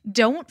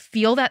don't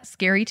feel that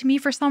scary to me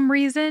for some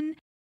reason.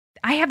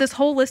 I have this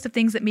whole list of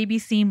things that maybe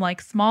seem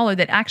like smaller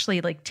that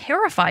actually like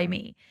terrify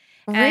me.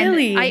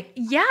 Really?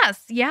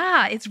 Yes.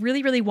 Yeah. It's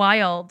really, really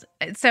wild.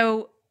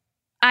 So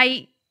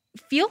I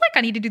feel like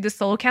I need to do this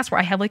solo cast where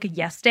I have like a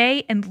yes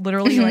day and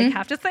literally like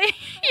have to say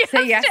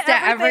yes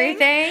to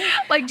everything.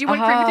 Like, do you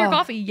want cream with your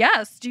coffee?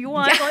 Yes. Do you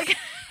want like...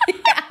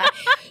 Yeah.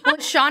 Well,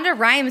 Shonda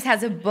Rhimes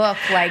has a book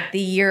like The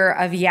Year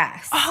of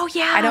Yes. Oh,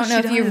 yeah. I don't know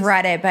if you've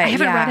read it, but I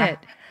haven't read it.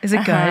 Is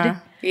it good?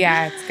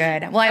 Yeah, it's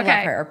good. Well, I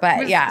love her,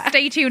 but yeah.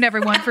 Stay tuned,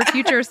 everyone, for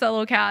future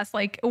solo casts.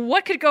 Like,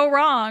 what could go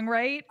wrong,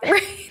 right?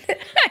 Right.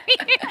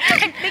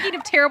 I'm thinking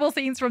of terrible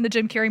scenes from the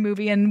Jim Carrey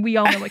movie, and we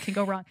all know what can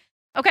go wrong.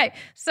 Okay,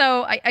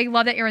 so I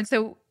love that, Erin.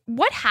 So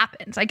what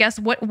happened? I guess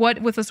what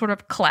was the sort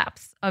of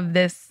collapse of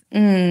this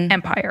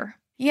empire?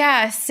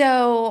 Yeah,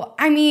 so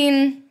I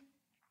mean,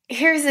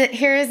 here's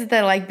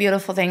the like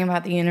beautiful thing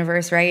about the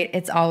universe, right?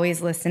 It's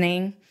always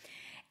listening.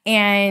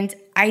 And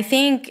I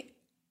think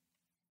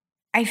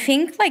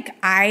like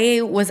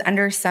I was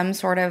under some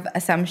sort of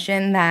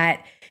assumption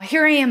that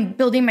here I am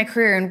building my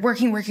career and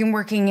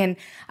working. And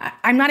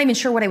I'm not even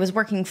sure what I was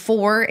working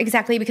for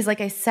exactly because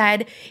like I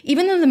said,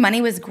 even though the money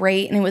was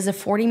great and it was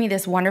affording me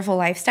this wonderful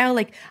lifestyle,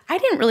 like I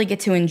didn't really get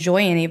to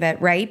enjoy any of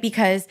it, right?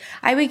 Because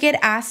I would get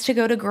asked to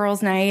go to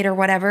girls' night or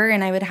whatever,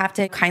 and I would have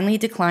to kindly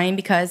decline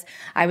because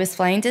I was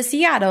flying to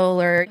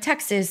Seattle or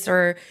Texas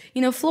or,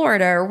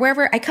 Florida or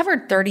wherever. I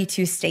covered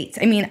 32 states.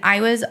 I mean,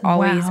 I was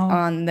always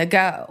on the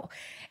go.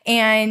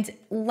 And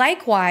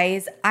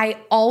likewise, I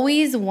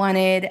always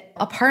wanted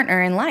a partner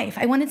in life.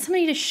 I wanted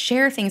somebody to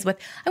share things with.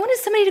 I wanted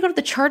somebody to go to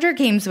the Charger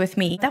games with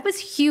me. That was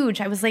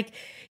huge. I was like,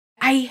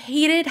 I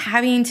hated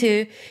having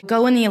to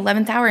go in the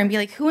 11th hour and be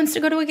like, who wants to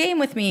go to a game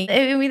with me?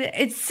 I mean,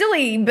 it's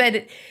silly,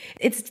 but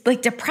it's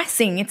like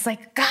depressing. It's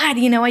like, God,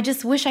 I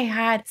just wish I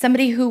had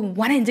somebody who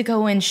wanted to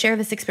go and share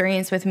this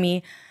experience with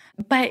me.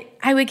 But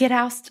I would get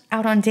asked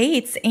out on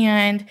dates,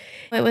 and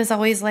it was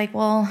always like,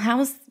 well,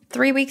 how's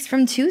 3 weeks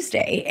from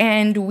Tuesday?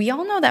 And we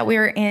all know that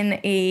we're in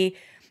a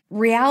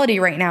reality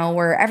right now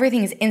where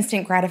everything is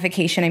instant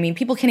gratification. I mean,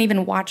 people can't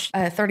even watch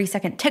a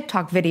 30-second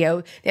TikTok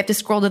video. They have to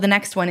scroll to the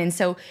next one. And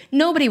so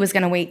nobody was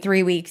going to wait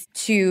 3 weeks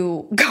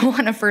to go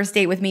on a first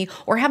date with me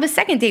or have a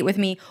second date with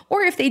me.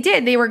 Or if they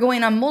did, they were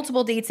going on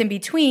multiple dates in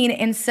between.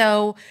 And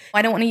so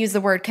I don't want to use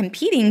the word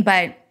competing,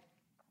 but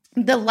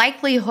the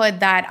likelihood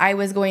that I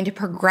was going to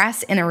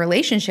progress in a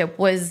relationship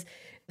was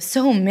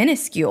so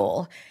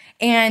minuscule.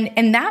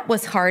 And that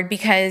was hard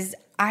because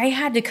I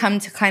had to come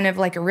to kind of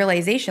like a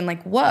realization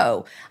like,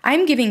 whoa,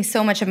 I'm giving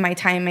so much of my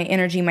time, my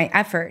energy, my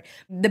effort.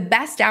 The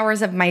best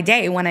hours of my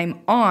day when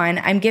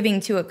I'm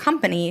giving to a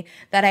company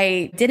that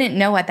I didn't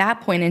know at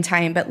that point in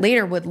time, but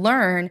later would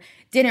learn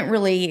didn't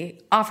really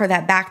offer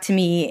that back to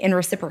me in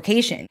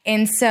reciprocation.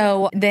 And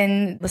so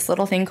then this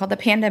little thing called the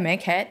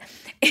pandemic hit.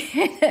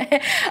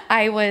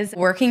 I was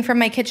working from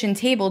my kitchen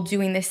table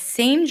doing the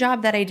same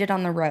job that I did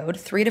on the road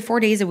 3 to 4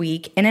 days a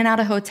week, in and out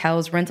of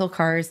hotels, rental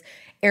cars,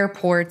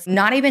 airports,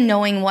 not even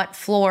knowing what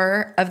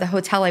floor of the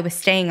hotel I was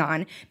staying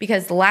on,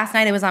 because last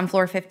night I was on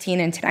floor 15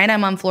 and tonight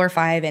I'm on floor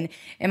 5. And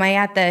am I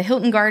at the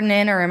Hilton Garden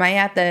Inn or am I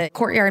at the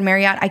Courtyard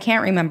Marriott? I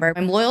can't remember.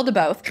 I'm loyal to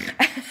both,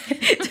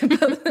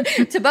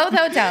 to both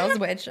hotels,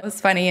 which was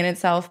funny in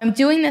itself. I'm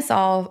doing this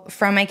all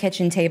from my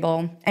kitchen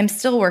table. I'm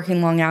still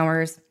working long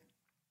hours,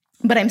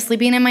 but I'm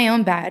sleeping in my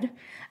own bed.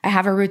 I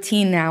have a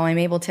routine now. I'm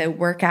able to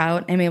work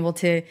out.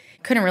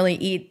 Couldn't really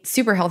eat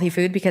super healthy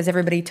food because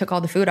everybody took all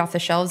the food off the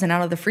shelves and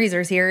out of the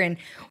freezers here. And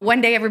one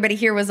day everybody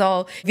here was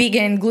all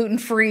vegan,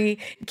 gluten-free,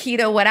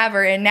 keto,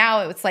 whatever. And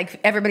now it's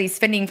like everybody's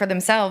fending for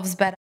themselves.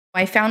 But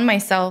I found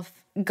myself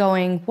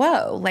going,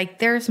 whoa, like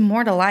there's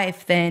more to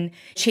life than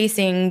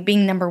chasing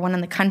being number one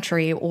in the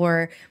country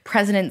or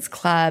President's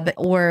Club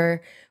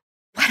or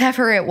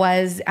whatever it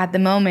was at the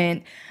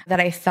moment that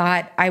I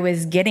thought I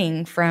was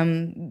getting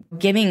from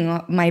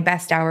giving my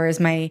best hours,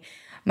 my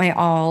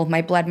all,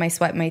 my blood, my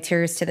sweat, my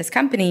tears to this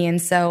company.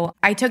 And so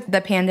I took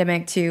the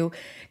pandemic to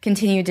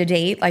continue to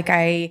date. Like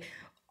I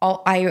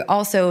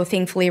also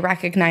thankfully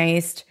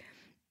recognized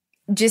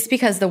just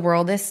because the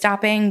world is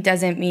stopping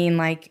doesn't mean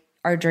like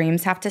our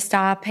dreams have to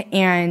stop.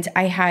 And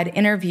I had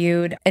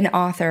interviewed an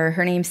author,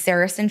 her name's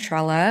Sarah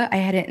Centrella. I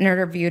had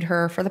interviewed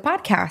her for the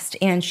podcast,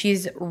 and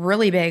she's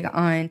really big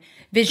on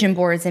vision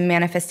boards and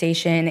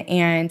manifestation.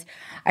 And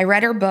I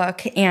read her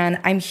book, and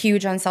I'm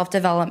huge on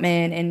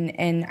self-development,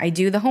 and I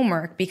do the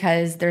homework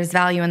because there's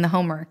value in the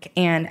homework.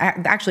 And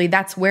actually,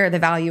 that's where the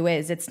value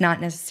is. It's not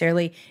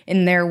necessarily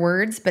in their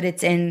words, but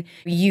it's in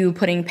you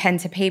putting pen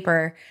to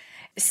paper.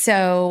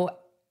 So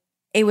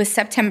it was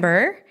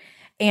September,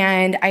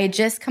 and I had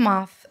just come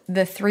off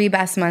the 3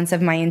 best months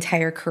of my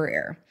entire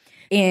career.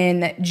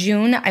 In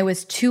June, I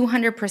was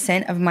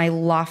 200% of my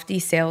lofty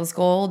sales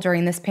goal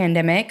during this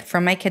pandemic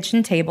from my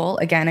kitchen table.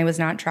 Again, I was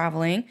not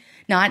traveling,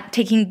 not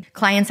taking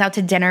clients out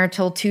to dinner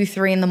till 2,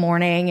 3 in the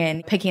morning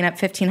and picking up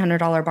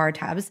 $1,500 bar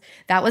tabs.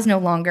 That was no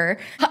longer.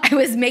 I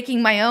was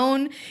making my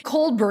own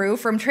cold brew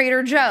from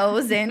Trader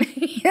Joe's and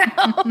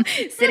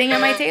sitting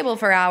at my table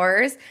for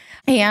hours.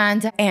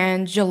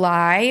 And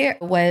July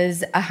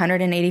was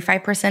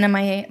 185%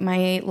 of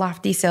my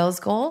lofty sales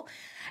goal.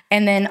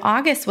 And then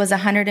August was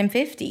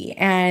 150.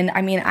 And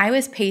I mean, I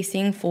was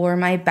pacing for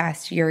my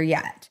best year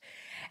yet.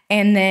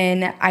 And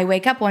then I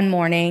wake up one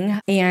morning,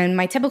 and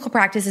my typical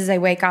practice is I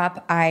wake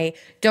up, I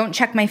don't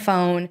check my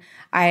phone,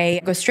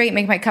 I go straight,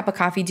 make my cup of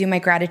coffee, do my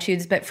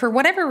gratitudes. But for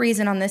whatever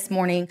reason on this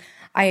morning,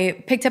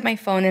 I picked up my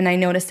phone and I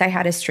noticed I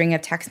had a string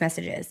of text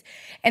messages.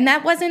 And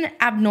that wasn't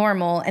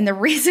abnormal. And the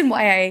reason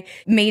why I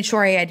made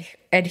sure I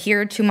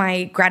adhered to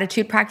my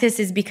gratitude practice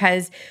is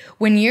because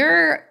when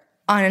you're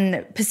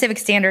on Pacific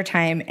Standard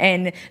Time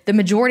and the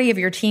majority of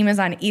your team is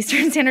on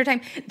Eastern Standard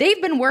Time,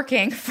 they've been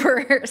working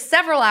for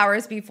several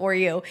hours before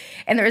you.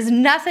 And there's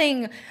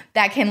nothing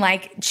that can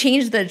like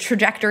change the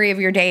trajectory of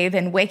your day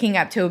than waking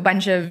up to a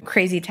bunch of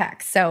crazy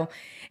texts. So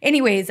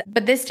anyways,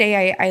 but this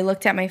day I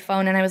looked at my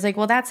phone and I was like,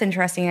 well, that's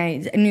interesting.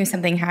 I knew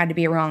something had to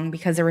be wrong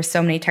because there were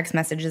so many text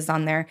messages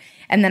on there.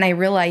 And then I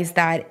realized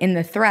that in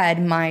the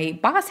thread, my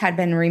boss had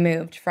been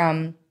removed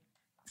from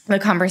the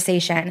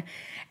conversation.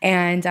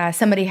 And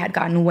somebody had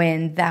gotten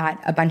wind that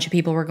a bunch of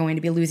people were going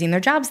to be losing their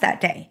jobs that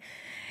day.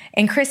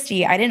 And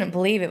Christy, I didn't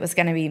believe it was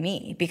going to be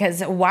me,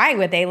 because why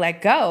would they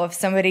let go of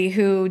somebody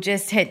who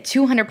just hit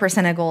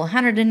 200% a goal,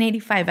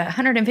 185,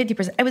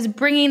 150%? I was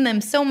bringing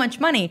them so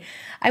much money.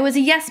 I was a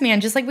yes man,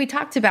 just like we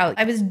talked about.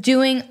 I was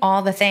doing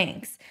all the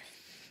things.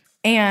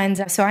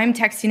 And so I'm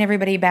texting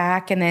everybody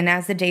back. And then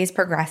as the day's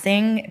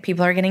progressing,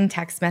 people are getting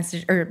text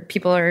message, or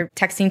people are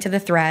texting to the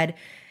thread.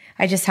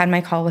 I just had my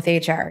call with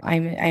HR.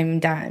 I'm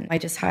done. I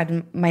just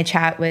had my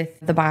chat with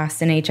the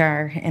boss in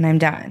HR, and I'm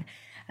done.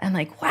 I'm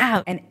like,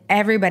 wow. And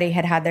everybody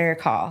had their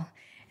call.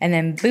 And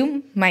then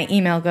boom, my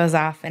email goes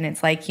off, and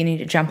it's like, you need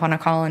to jump on a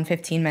call in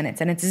 15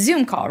 minutes. And it's a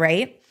Zoom call,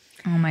 right?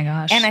 Oh my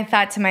gosh. And I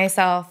thought to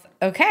myself,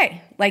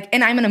 okay, like,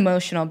 and I'm an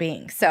emotional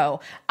being, so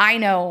I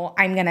know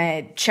I'm going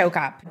to choke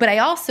up. But I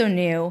also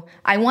knew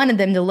I wanted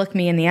them to look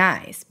me in the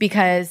eyes,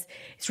 because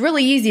it's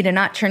really easy to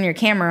not turn your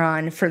camera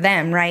on for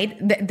them, right?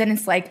 Then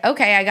it's like,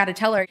 okay, I got to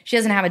tell her she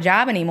doesn't have a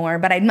job anymore,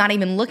 but I'm not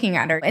even looking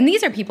at her. And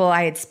these are people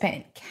I had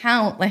spent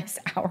countless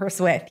hours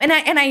with. And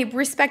I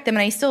respect them,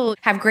 and I still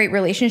have great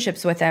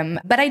relationships with them,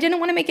 but I didn't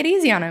want to make it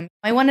easy on them.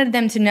 I wanted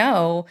them to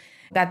know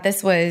that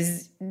this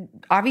was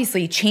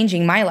obviously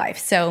changing my life.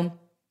 So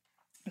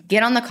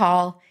get on the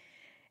call,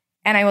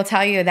 and I will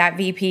tell you that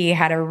VP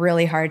had a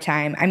really hard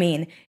time. I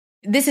mean,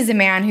 this is a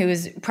man who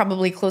is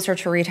probably closer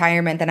to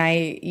retirement than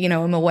I,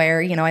 am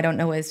aware. I don't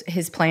know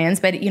his plans,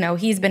 but,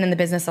 he's been in the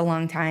business a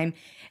long time,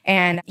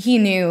 and he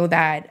knew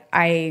that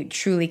I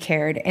truly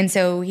cared. And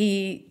so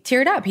he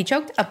teared up. He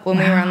choked up when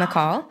we were on the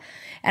call.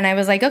 And I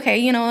was like,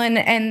 okay,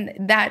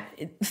 and that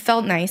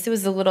felt nice. It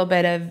was a little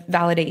bit of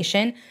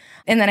validation.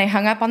 And then I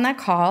hung up on that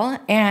call,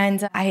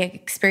 and I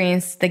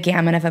experienced the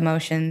gamut of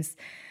emotions.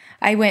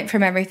 I went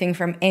from everything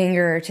from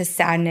anger to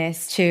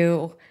sadness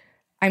to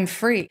I'm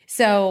free.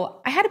 So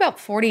I had about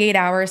 48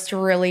 hours to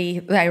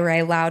really, I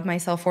allowed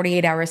myself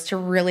 48 hours to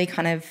really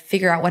kind of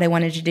figure out what I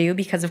wanted to do,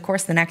 because of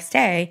course the next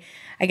day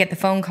I get the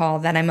phone call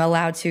that I'm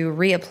allowed to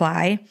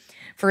reapply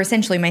for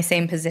essentially my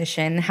same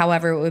position.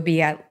 However, it would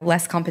be at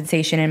less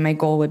compensation and my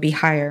goal would be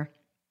higher.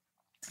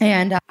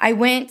 And I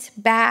went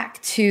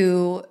back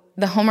to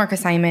the homework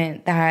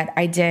assignment that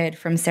I did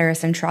from Sarah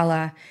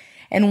Centrella.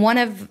 And one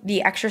of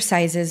the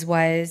exercises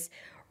was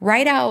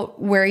write out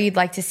where you'd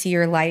like to see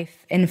your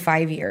life in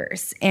 5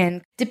 years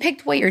and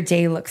depict what your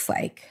day looks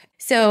like.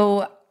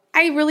 So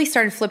I really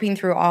started flipping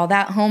through all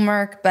that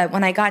homework. But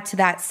when I got to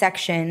that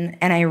section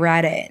and I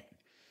read it,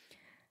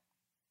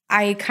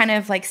 I kind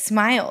of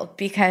smiled,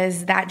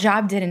 because that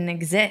job didn't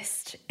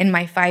exist in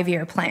my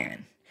 5-year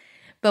plan.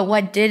 But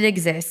what did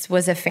exist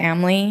was a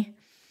family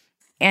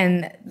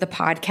and the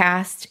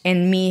podcast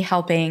and me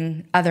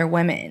helping other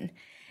women.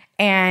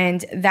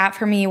 And that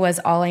for me was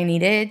all I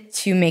needed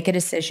to make a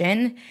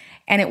decision.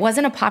 And it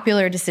wasn't a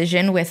popular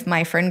decision with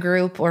my friend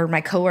group or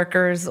my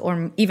coworkers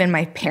or even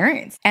my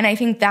parents. And I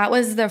think that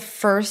was the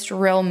first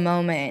real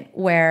moment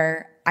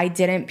where I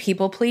didn't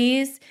people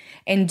please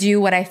and do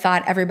what I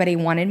thought everybody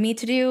wanted me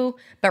to do,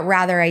 but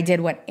rather I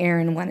did what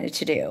Erin wanted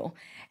to do.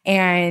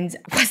 And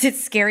was it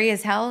scary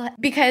as hell?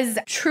 Because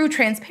true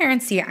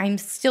transparency, I'm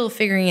still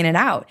figuring it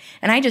out.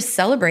 And I just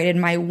celebrated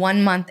my 1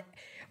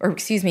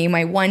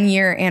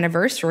 year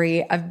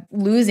anniversary of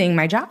losing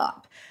my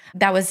job.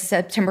 That was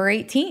September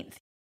 18th.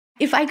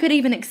 If I could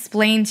even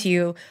explain to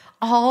you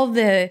all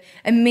the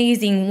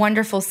amazing,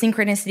 wonderful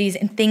synchronicities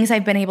and things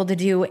I've been able to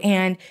do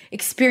and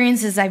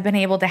experiences I've been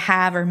able to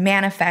have or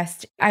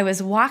manifest. I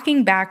was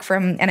walking back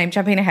from, and I'm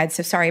jumping ahead,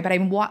 so sorry, but I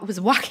was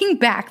walking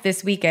back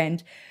this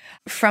weekend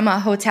from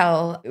a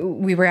hotel.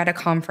 We were at a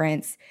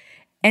conference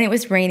and it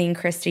was raining,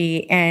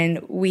 Christy,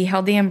 and we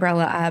held the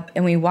umbrella up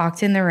and we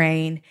walked in the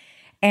rain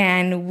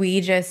and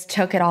we just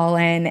took it all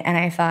in. And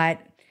I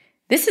thought,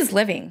 this is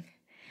living.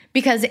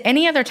 Because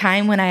any other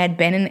time when I had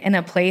been in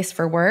a place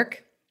for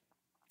work,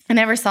 I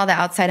never saw the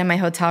outside of my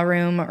hotel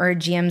room or a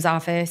GM's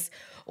office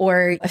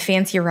or a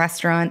fancy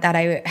restaurant that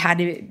I had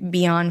to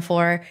be on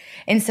for.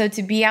 And so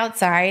to be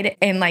outside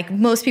and like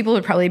most people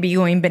would probably be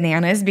going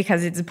bananas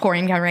because it's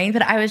pouring down rain,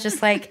 but I was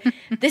just like,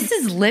 this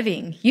is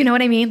living. You know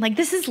what I mean? Like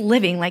this is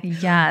living. Like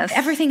yes,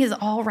 everything is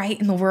all right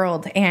in the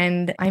world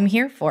and I'm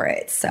here for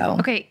it. So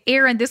okay,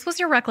 Erin, this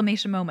was your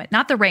reclamation moment,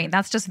 not the rain.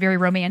 That's just very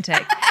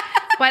romantic.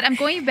 But I'm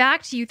going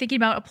back to you thinking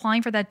about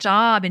applying for that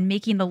job and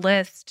making the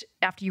list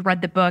after you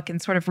read the book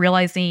and sort of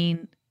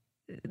realizing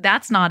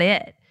that's not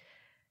it.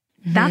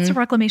 Mm-hmm. That's a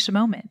reclamation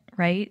moment,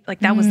 right? Like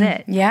that was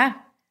it. Yeah.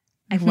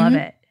 I love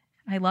it.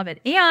 I love it.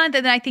 And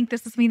then I think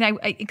this is something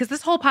because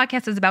this whole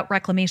podcast is about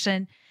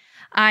reclamation.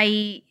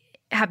 I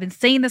have been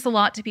saying this a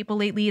lot to people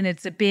lately, and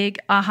it's a big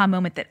aha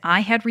moment that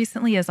I had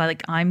recently as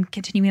I'm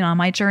continuing on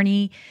my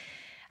journey.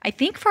 I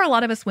think for a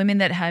lot of us women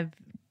that have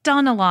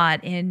done a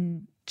lot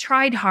and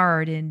tried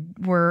hard and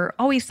we're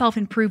always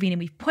self-improving and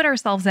we've put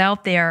ourselves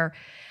out there,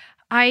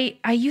 I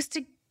used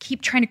to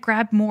keep trying to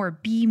grab more,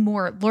 be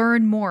more,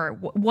 learn more.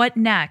 What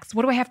next?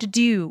 What do I have to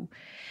do?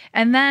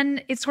 And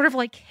then it sort of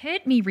like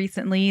hit me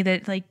recently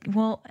that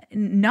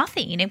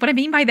nothing. And what I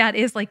mean by that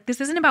is like,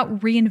 this isn't about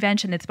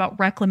reinvention. It's about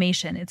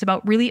reclamation. It's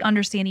about really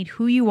understanding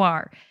who you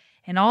are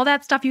and all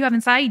that stuff you have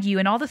inside you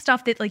and all the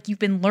stuff that like you've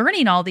been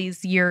learning all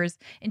these years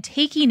and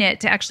taking it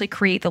to actually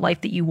create the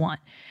life that you want,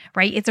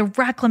 right? It's a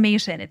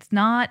reclamation. It's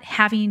not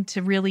having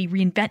to really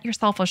reinvent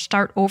yourself or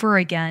start over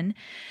again,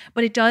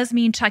 but it does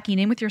mean checking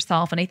in with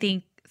yourself. And I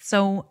think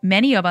so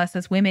many of us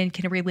as women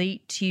can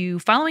relate to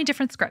following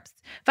different scripts,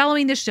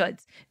 following the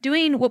shoulds,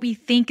 doing what we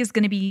think is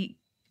going to be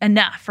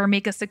enough or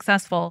make us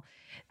successful.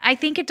 I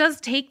think it does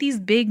take these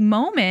big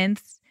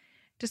moments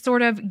to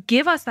sort of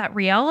give us that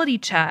reality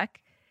check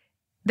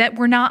that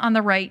we're not on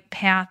the right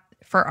path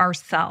for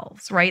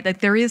ourselves, right? Like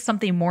there is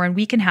something more and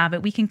we can have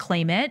it, we can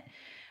claim it,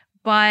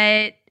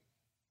 but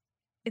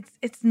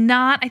it's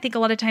not, I think a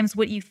lot of times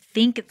what you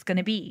think it's going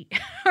to be,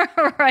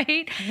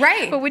 right?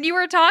 Right. But when you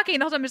were talking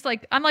the whole time,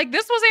 I'm like,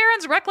 this was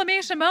Erin's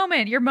reclamation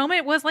moment. Your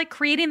moment was like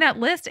creating that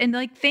list. And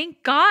like,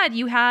 thank God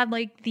you had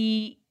like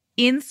the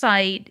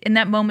insight in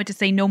that moment to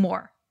say no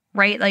more,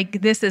 right?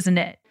 Like this isn't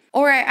it.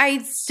 Or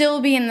I'd still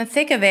be in the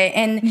thick of it.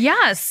 And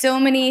yes, so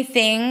many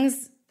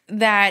things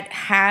that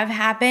have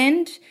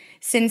happened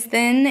since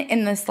then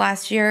in this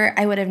last year,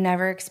 I would have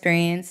never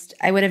experienced.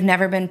 I would have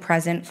never been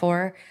present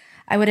for.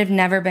 I would have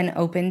never been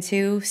open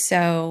to.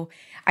 So,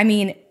 I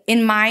mean,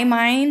 in my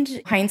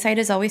mind, hindsight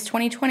is always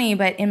 20/20,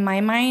 but in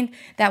my mind,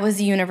 that was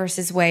the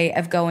universe's way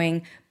of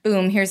going,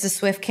 boom, here's the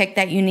swift kick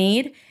that you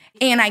need.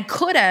 And I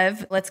could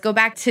have, let's go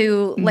back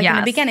to in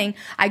the beginning,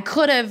 I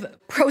could have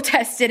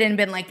protested and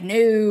been like,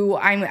 no,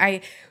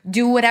 I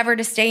do whatever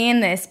to stay in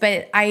this.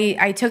 But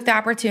I took the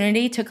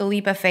opportunity, took a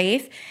leap of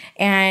faith,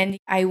 and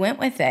I went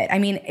with it. I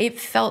mean, it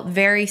felt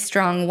very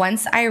strong.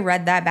 Once I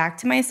read that back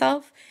to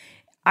myself,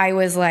 I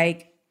was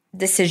like,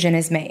 decision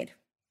is made.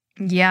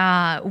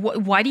 Yeah.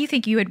 Why do you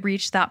think you had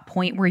reached that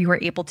point where you were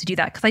able to do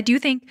that? Because I do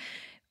think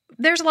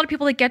there's a lot of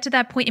people that get to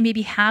that point and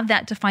maybe have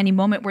that defining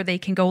moment where they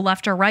can go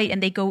left or right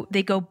and they go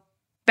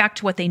back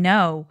to what they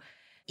know,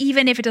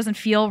 even if it doesn't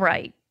feel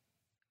right.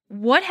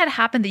 What had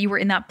happened that you were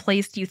in that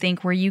place, do you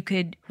think, where you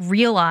could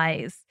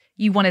realize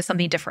you wanted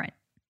something different?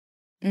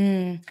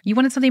 You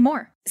wanted something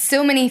more.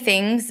 So many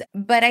things,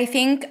 but I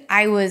think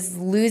I was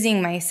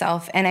losing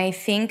myself. And I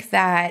think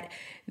that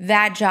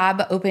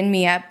job opened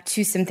me up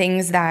to some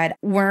things that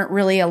weren't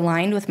really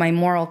aligned with my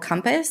moral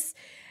compass.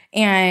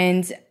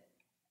 And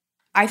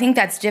I think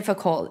that's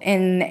difficult.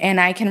 And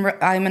I'm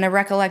going to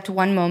recollect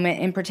one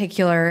moment in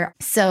particular.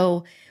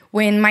 So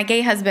when my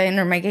gay husband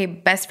or my gay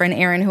best friend,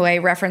 Erin, who I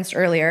referenced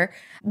earlier,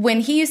 when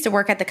he used to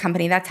work at the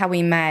company, that's how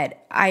we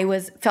met. I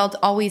felt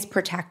always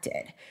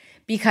protected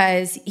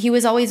because he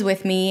was always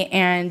with me,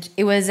 and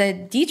it was a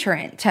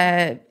deterrent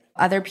to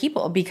other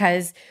people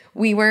because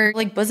we were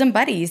like bosom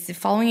buddies,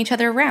 following each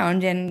other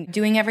around and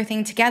doing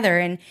everything together.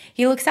 And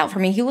he looks out for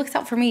me. He looks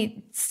out for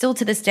me still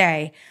to this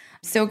day.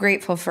 So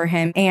grateful for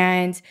him.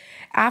 And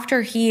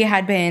after he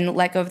had been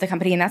let go of the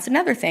company, and that's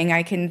another thing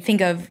I can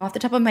think of off the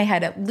top of my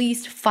head, at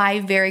least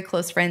 5 very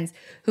close friends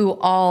who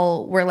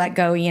all were let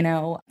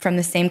go, from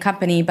the same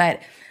company.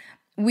 But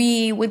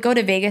we would go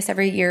to Vegas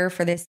every year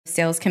for this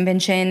sales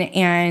convention.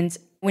 And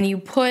when you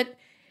put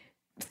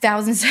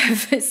thousands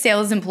of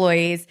sales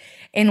employees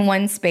in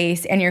one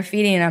space and you're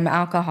feeding them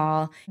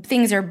alcohol,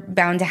 things are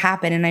bound to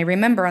happen. And I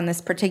remember on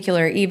this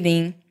particular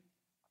evening,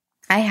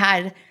 I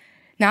had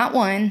not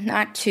 1,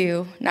 not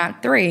 2,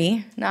 not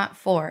 3, not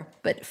 4,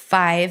 but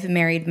 5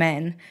 married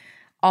men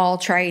all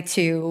try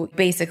to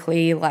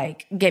basically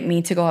get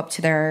me to go up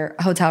to their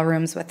hotel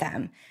rooms with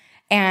them.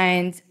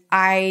 And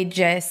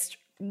at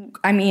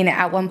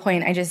one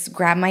point I just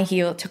grabbed my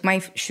heel, took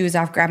my shoes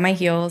off, grabbed my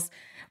heels,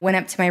 went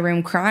up to my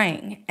room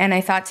crying. And I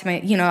thought to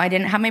I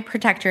didn't have my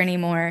protector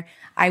anymore.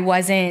 I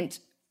wasn't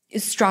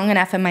strong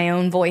enough in my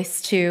own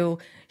voice to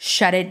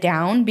shut it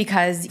down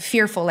because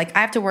fearful, I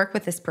have to work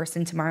with this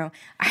person tomorrow.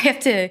 I have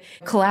to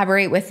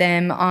collaborate with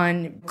them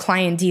on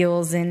client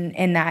deals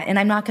and that. And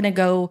I'm not going to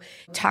go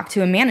talk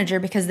to a manager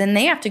because then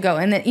they have to go.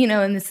 And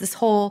and it's this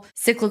whole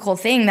cyclical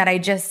thing that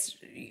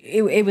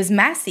it was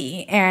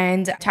messy.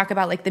 And talk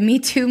about the Me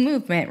Too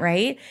movement,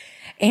 right?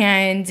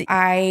 And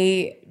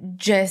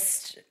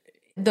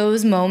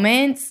those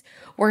moments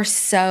were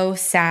so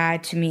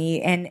sad to me.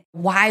 And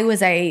why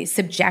was I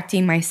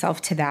subjecting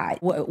myself to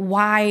that?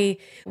 Why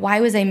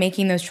was I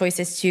making those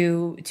choices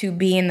to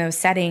be in those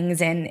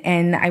settings?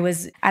 And I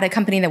was at a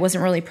company that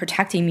wasn't really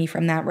protecting me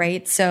from that,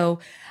 right? So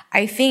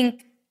I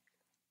think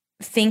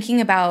thinking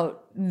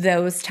about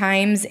those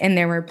times, and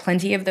there were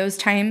plenty of those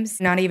times,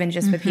 not even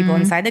just with people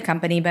inside the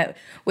company, but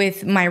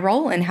with my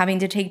role in having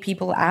to take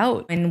people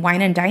out and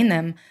wine and dine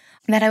them,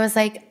 that I was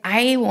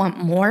I want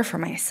more for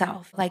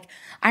myself.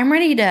 I'm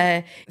ready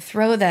to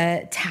throw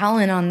the towel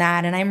in on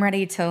that. And I'm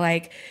ready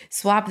to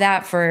swap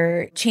that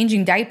for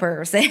changing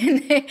diapers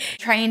and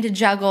trying to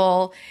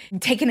juggle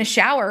taking a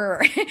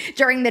shower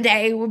during the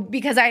day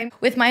because I'm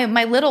with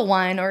my little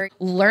one, or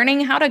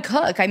learning how to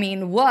cook.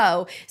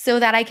 Whoa, so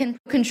that I can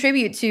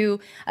contribute to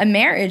a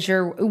marriage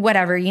or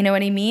whatever. You know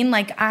what I mean?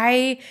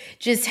 I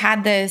just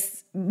had this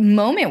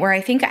moment where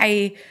I think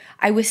I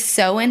was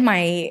so in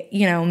my,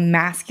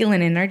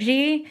 masculine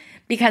energy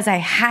because I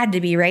had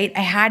to be, right?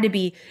 I had to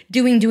be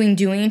doing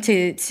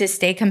to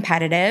stay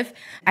competitive.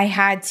 I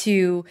had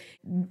to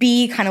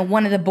be kind of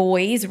one of the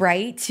boys,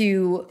 right?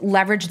 To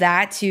leverage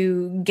that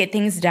to get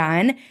things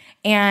done,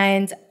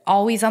 and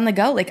always on the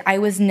go. I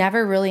was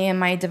never really in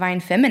my divine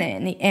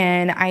feminine.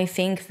 And I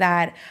think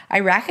that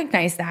I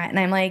recognize that. And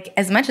I'm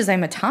as much as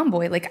I'm a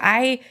tomboy,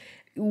 I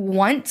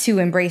want to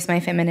embrace my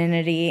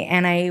femininity,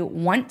 and I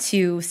want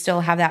to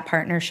still have that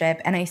partnership,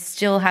 and I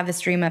still have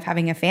this dream of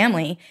having a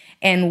family,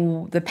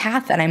 and the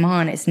path that I'm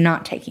on is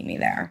not taking me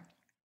there.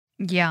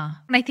 Yeah.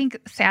 And I think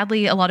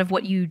sadly, a lot of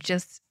what you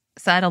just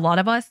said, a lot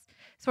of us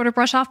sort of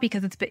brush off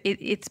because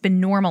it's been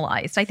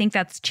normalized. I think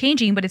that's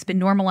changing, but it's been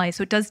normalized.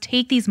 So it does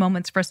take these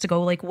moments for us to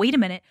go wait a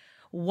minute,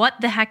 what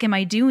the heck am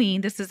I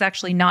doing? This is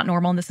actually not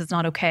normal, and this is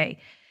not okay.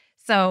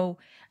 So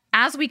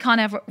as we kind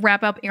of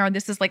wrap up, Erin,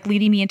 this is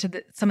leading me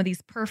into some of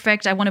these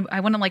perfect. I want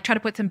to try to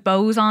put some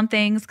bows on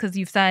things because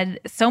you've said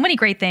so many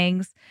great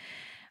things.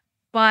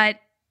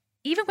 But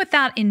even with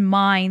that in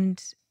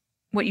mind,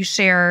 what you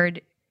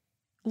shared,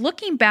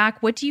 looking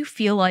back, what do you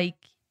feel like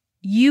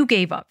you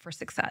gave up for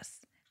success?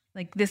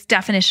 This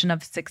definition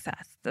of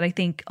success that I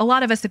think a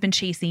lot of us have been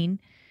chasing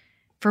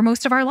for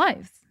most of our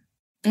lives.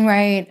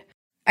 Right.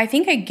 I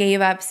think I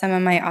gave up some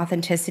of my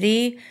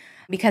authenticity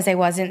because I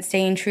wasn't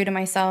staying true to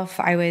myself.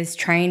 I was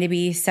trying to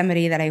be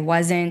somebody that I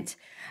wasn't.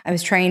 I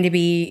was trying to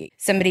be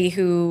somebody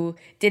who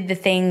did the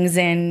things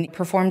and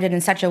performed it in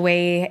such a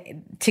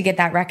way to get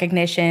that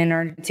recognition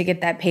or to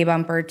get that pay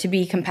bump or to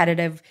be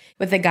competitive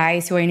with the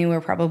guys who I knew were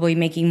probably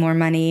making more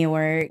money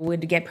or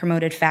would get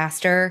promoted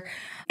faster.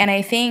 And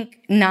I think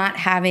not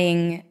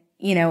having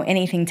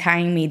anything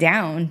tying me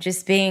down,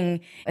 just being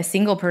a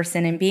single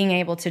person and being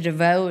able to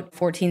devote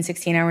 14,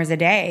 16 hours a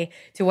day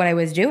to what I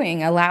was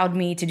doing allowed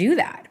me to do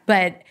that.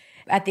 But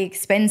at the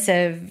expense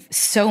of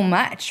so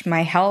much,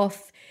 my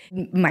health,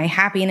 my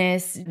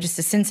happiness, just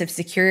a sense of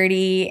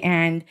security,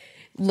 and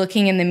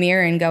looking in the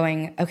mirror and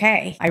going,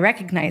 okay, I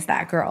recognize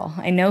that girl.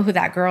 I know who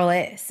that girl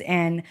is.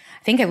 And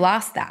I think I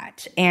lost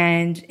that,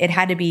 and it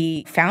had to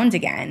be found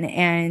again.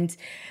 And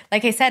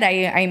like I said,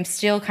 I'm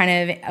still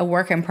kind of a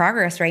work in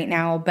progress right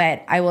now,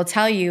 but I will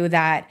tell you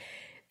that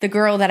the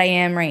girl that I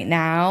am right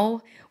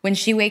now, when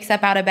she wakes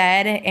up out of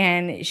bed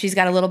and she's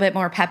got a little bit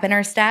more pep in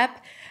her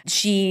step,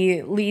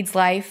 she leads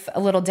life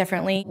a little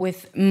differently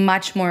with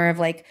much more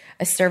of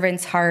a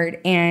servant's heart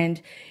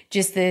and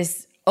just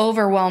this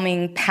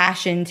overwhelming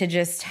passion to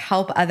just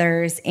help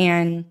others.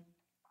 And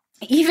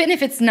even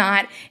if it's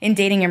not in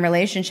dating and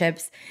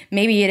relationships,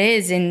 maybe it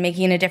is in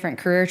making a different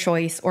career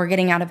choice or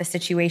getting out of a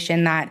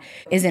situation that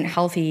isn't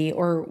healthy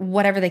or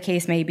whatever the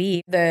case may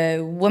be.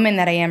 The woman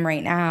that I am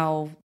right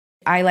now,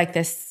 I like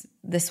this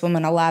this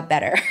woman a lot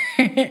better.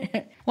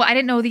 Well, I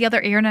didn't know the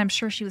other Erin. I'm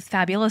sure she was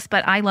fabulous,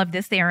 but I love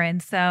this Erin,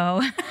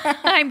 so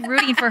I'm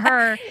rooting for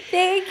her.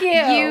 Thank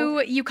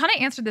you. You kind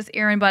of answered this,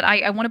 Erin, but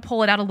I want to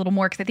pull it out a little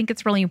more because I think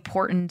it's really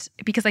important,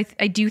 because I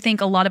do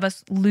think a lot of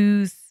us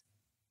lose,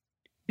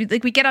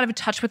 like, we get out of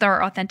touch with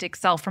our authentic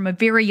self from a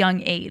very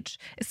young age,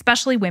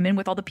 especially women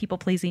with all the people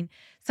pleasing.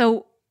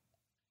 So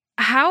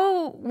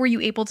how were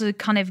you able to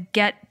kind of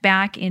get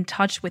back in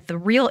touch with the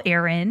real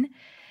Erin?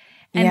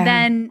 And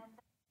then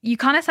you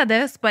kind of said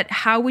this, but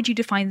how would you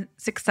define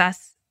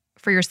success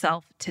for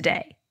yourself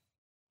today?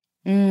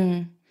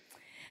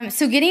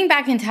 So getting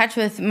back in touch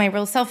with my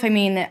real self, I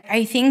mean,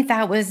 I think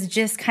that was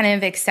just kind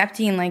of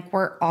accepting, like,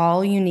 we're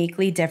all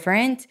uniquely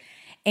different.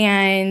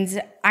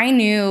 And I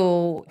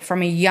knew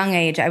from a young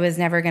age, I was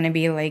never going to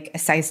be like a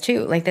size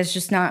 2. Like, that's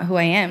just not who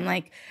I am.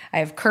 Like, I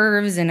have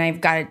curves and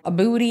I've got a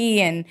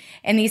booty and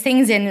these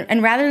things.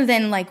 And rather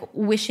than like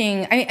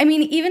wishing, I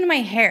mean, even my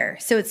hair.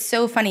 So it's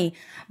so funny.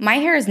 My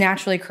hair is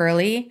naturally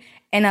curly,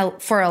 and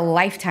for a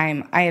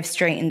lifetime, I have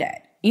straightened it.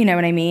 You know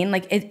what I mean?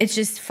 Like, it's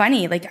just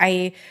funny. Like,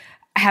 I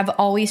have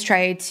always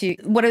tried to,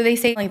 what do they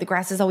say? Like, the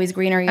grass is always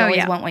greener. You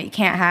always want what you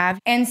can't have.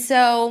 And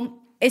so,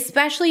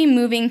 especially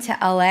moving to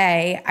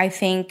LA, I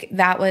think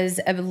that was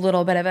a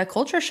little bit of a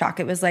culture shock.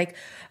 It was like,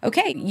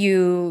 okay,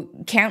 you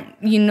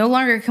no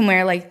longer can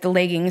wear like the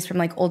leggings from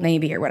like Old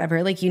Navy or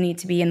whatever. Like, you need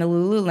to be in the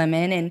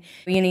Lululemon, and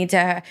you need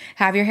to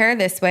have your hair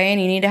this way,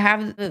 and you need to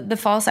have the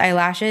false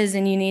eyelashes,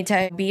 and you need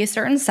to be a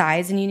certain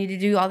size, and you need to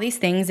do all these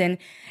things. And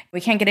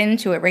we can't get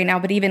into it right now,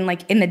 but even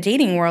like in the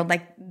dating world,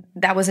 like,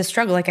 that was a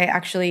struggle. Like, I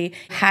actually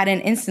had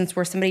an instance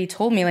where somebody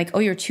told me like, oh,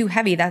 you're too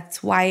heavy.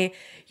 That's why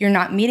you're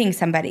not meeting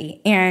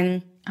somebody.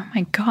 And oh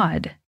my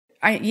God.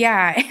 And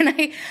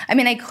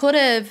I could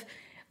have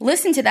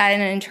listened to that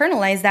and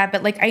internalized that,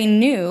 but like, I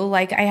knew,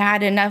 like, I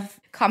had enough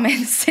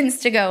common sense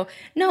to go,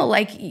 no,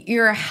 like,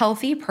 you're a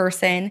healthy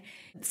person.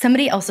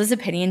 Somebody else's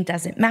opinion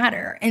doesn't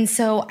matter. And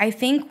so I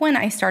think when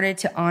I started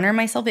to honor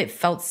myself, it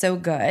felt so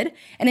good.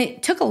 And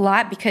it took a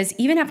lot, because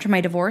even after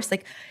my divorce,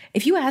 like,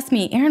 if you asked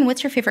me, Erin,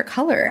 what's your favorite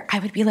color? I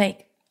would be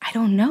like, I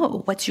don't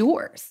know. What's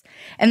yours?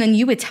 And then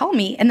you would tell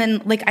me. And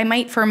then, like, I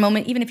might, for a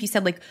moment, even if you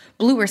said like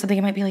blue or something,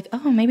 I might be like,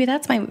 oh, maybe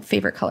that's my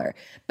favorite color.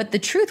 But the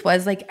truth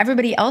was, like,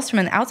 everybody else from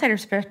an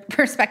outsider's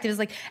perspective is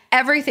like,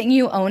 everything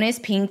you own is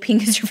pink.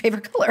 Pink is your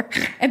favorite color.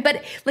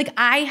 But like,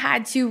 I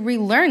had to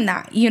relearn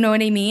that, you know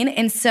what I mean?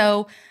 And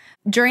so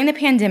during the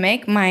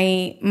pandemic,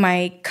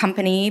 my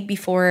company,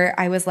 before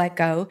I was let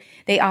go,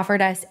 they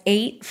offered us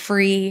 8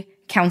 free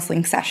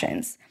counseling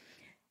sessions.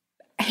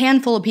 A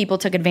handful of people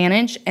took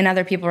advantage, and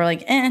other people were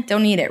like,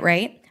 don't need it,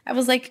 right? I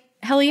was like,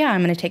 hell yeah,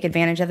 I'm going to take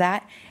advantage of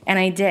that. And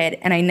I did.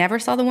 And I never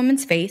saw the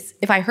woman's face.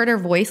 If I heard her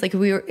voice, like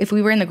if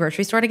we were in the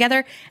grocery store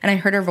together and I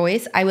heard her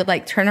voice, I would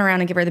like turn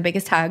around and give her the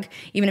biggest hug,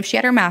 even if she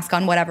had her mask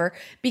on, whatever,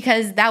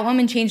 because that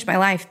woman changed my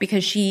life,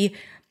 because she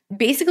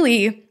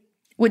basically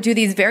would do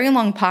these very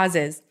long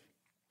pauses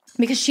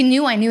because she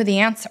knew I knew the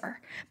answer,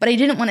 but I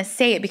didn't want to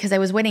say it because I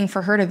was waiting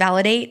for her to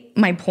validate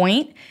my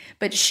point.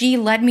 But she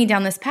led me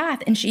down this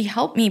path, and she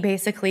helped me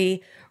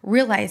basically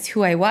realize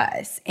who I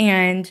was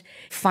and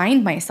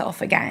find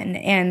myself again.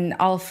 And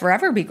I'll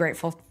forever be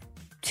grateful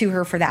to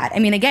her for that. I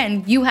mean,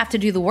 again, you have to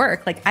do the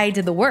work. Like, I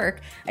did the work.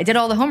 I did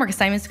all the homework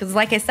assignments because,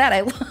 like I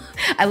said,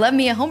 I love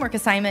me a homework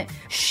assignment.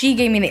 She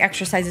gave me the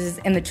exercises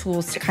and the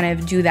tools to kind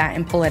of do that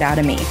and pull it out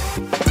of me.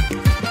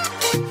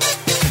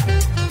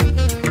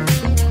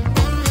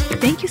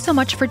 Thank you so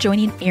much for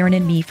joining Erin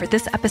and me for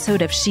this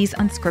episode of She's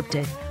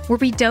Unscripted, where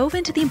we dove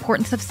into the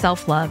importance of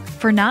self-love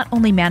for not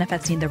only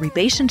manifesting the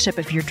relationship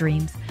of your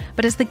dreams,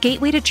 but as the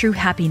gateway to true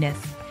happiness.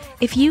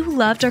 If you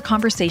loved our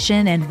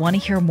conversation and want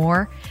to hear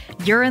more,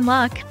 you're in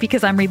luck,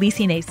 because I'm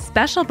releasing a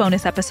special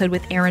bonus episode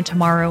with Erin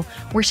tomorrow,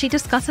 where she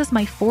discusses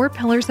my 4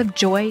 pillars of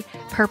joy,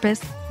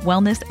 purpose,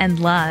 wellness, and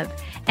love.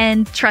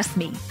 And trust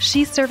me,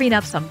 she's serving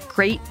up some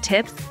great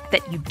tips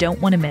that you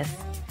don't want to miss.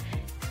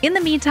 In the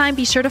meantime,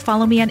 be sure to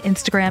follow me on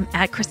Instagram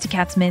at Christy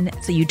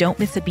Katzman so you don't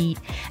miss a beat.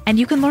 And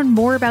you can learn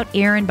more about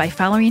Erin by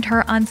following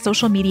her on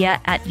social media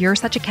at You're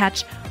Such a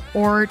Catch,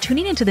 or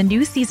tuning into the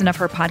new season of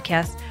her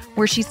podcast,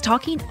 where she's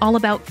talking all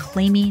about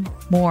claiming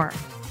more.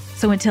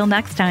 So until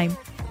next time,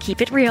 keep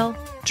it real,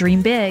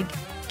 dream big,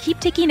 keep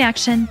taking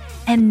action,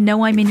 and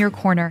know I'm in your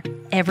corner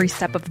every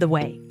step of the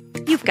way.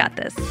 You've got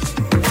this.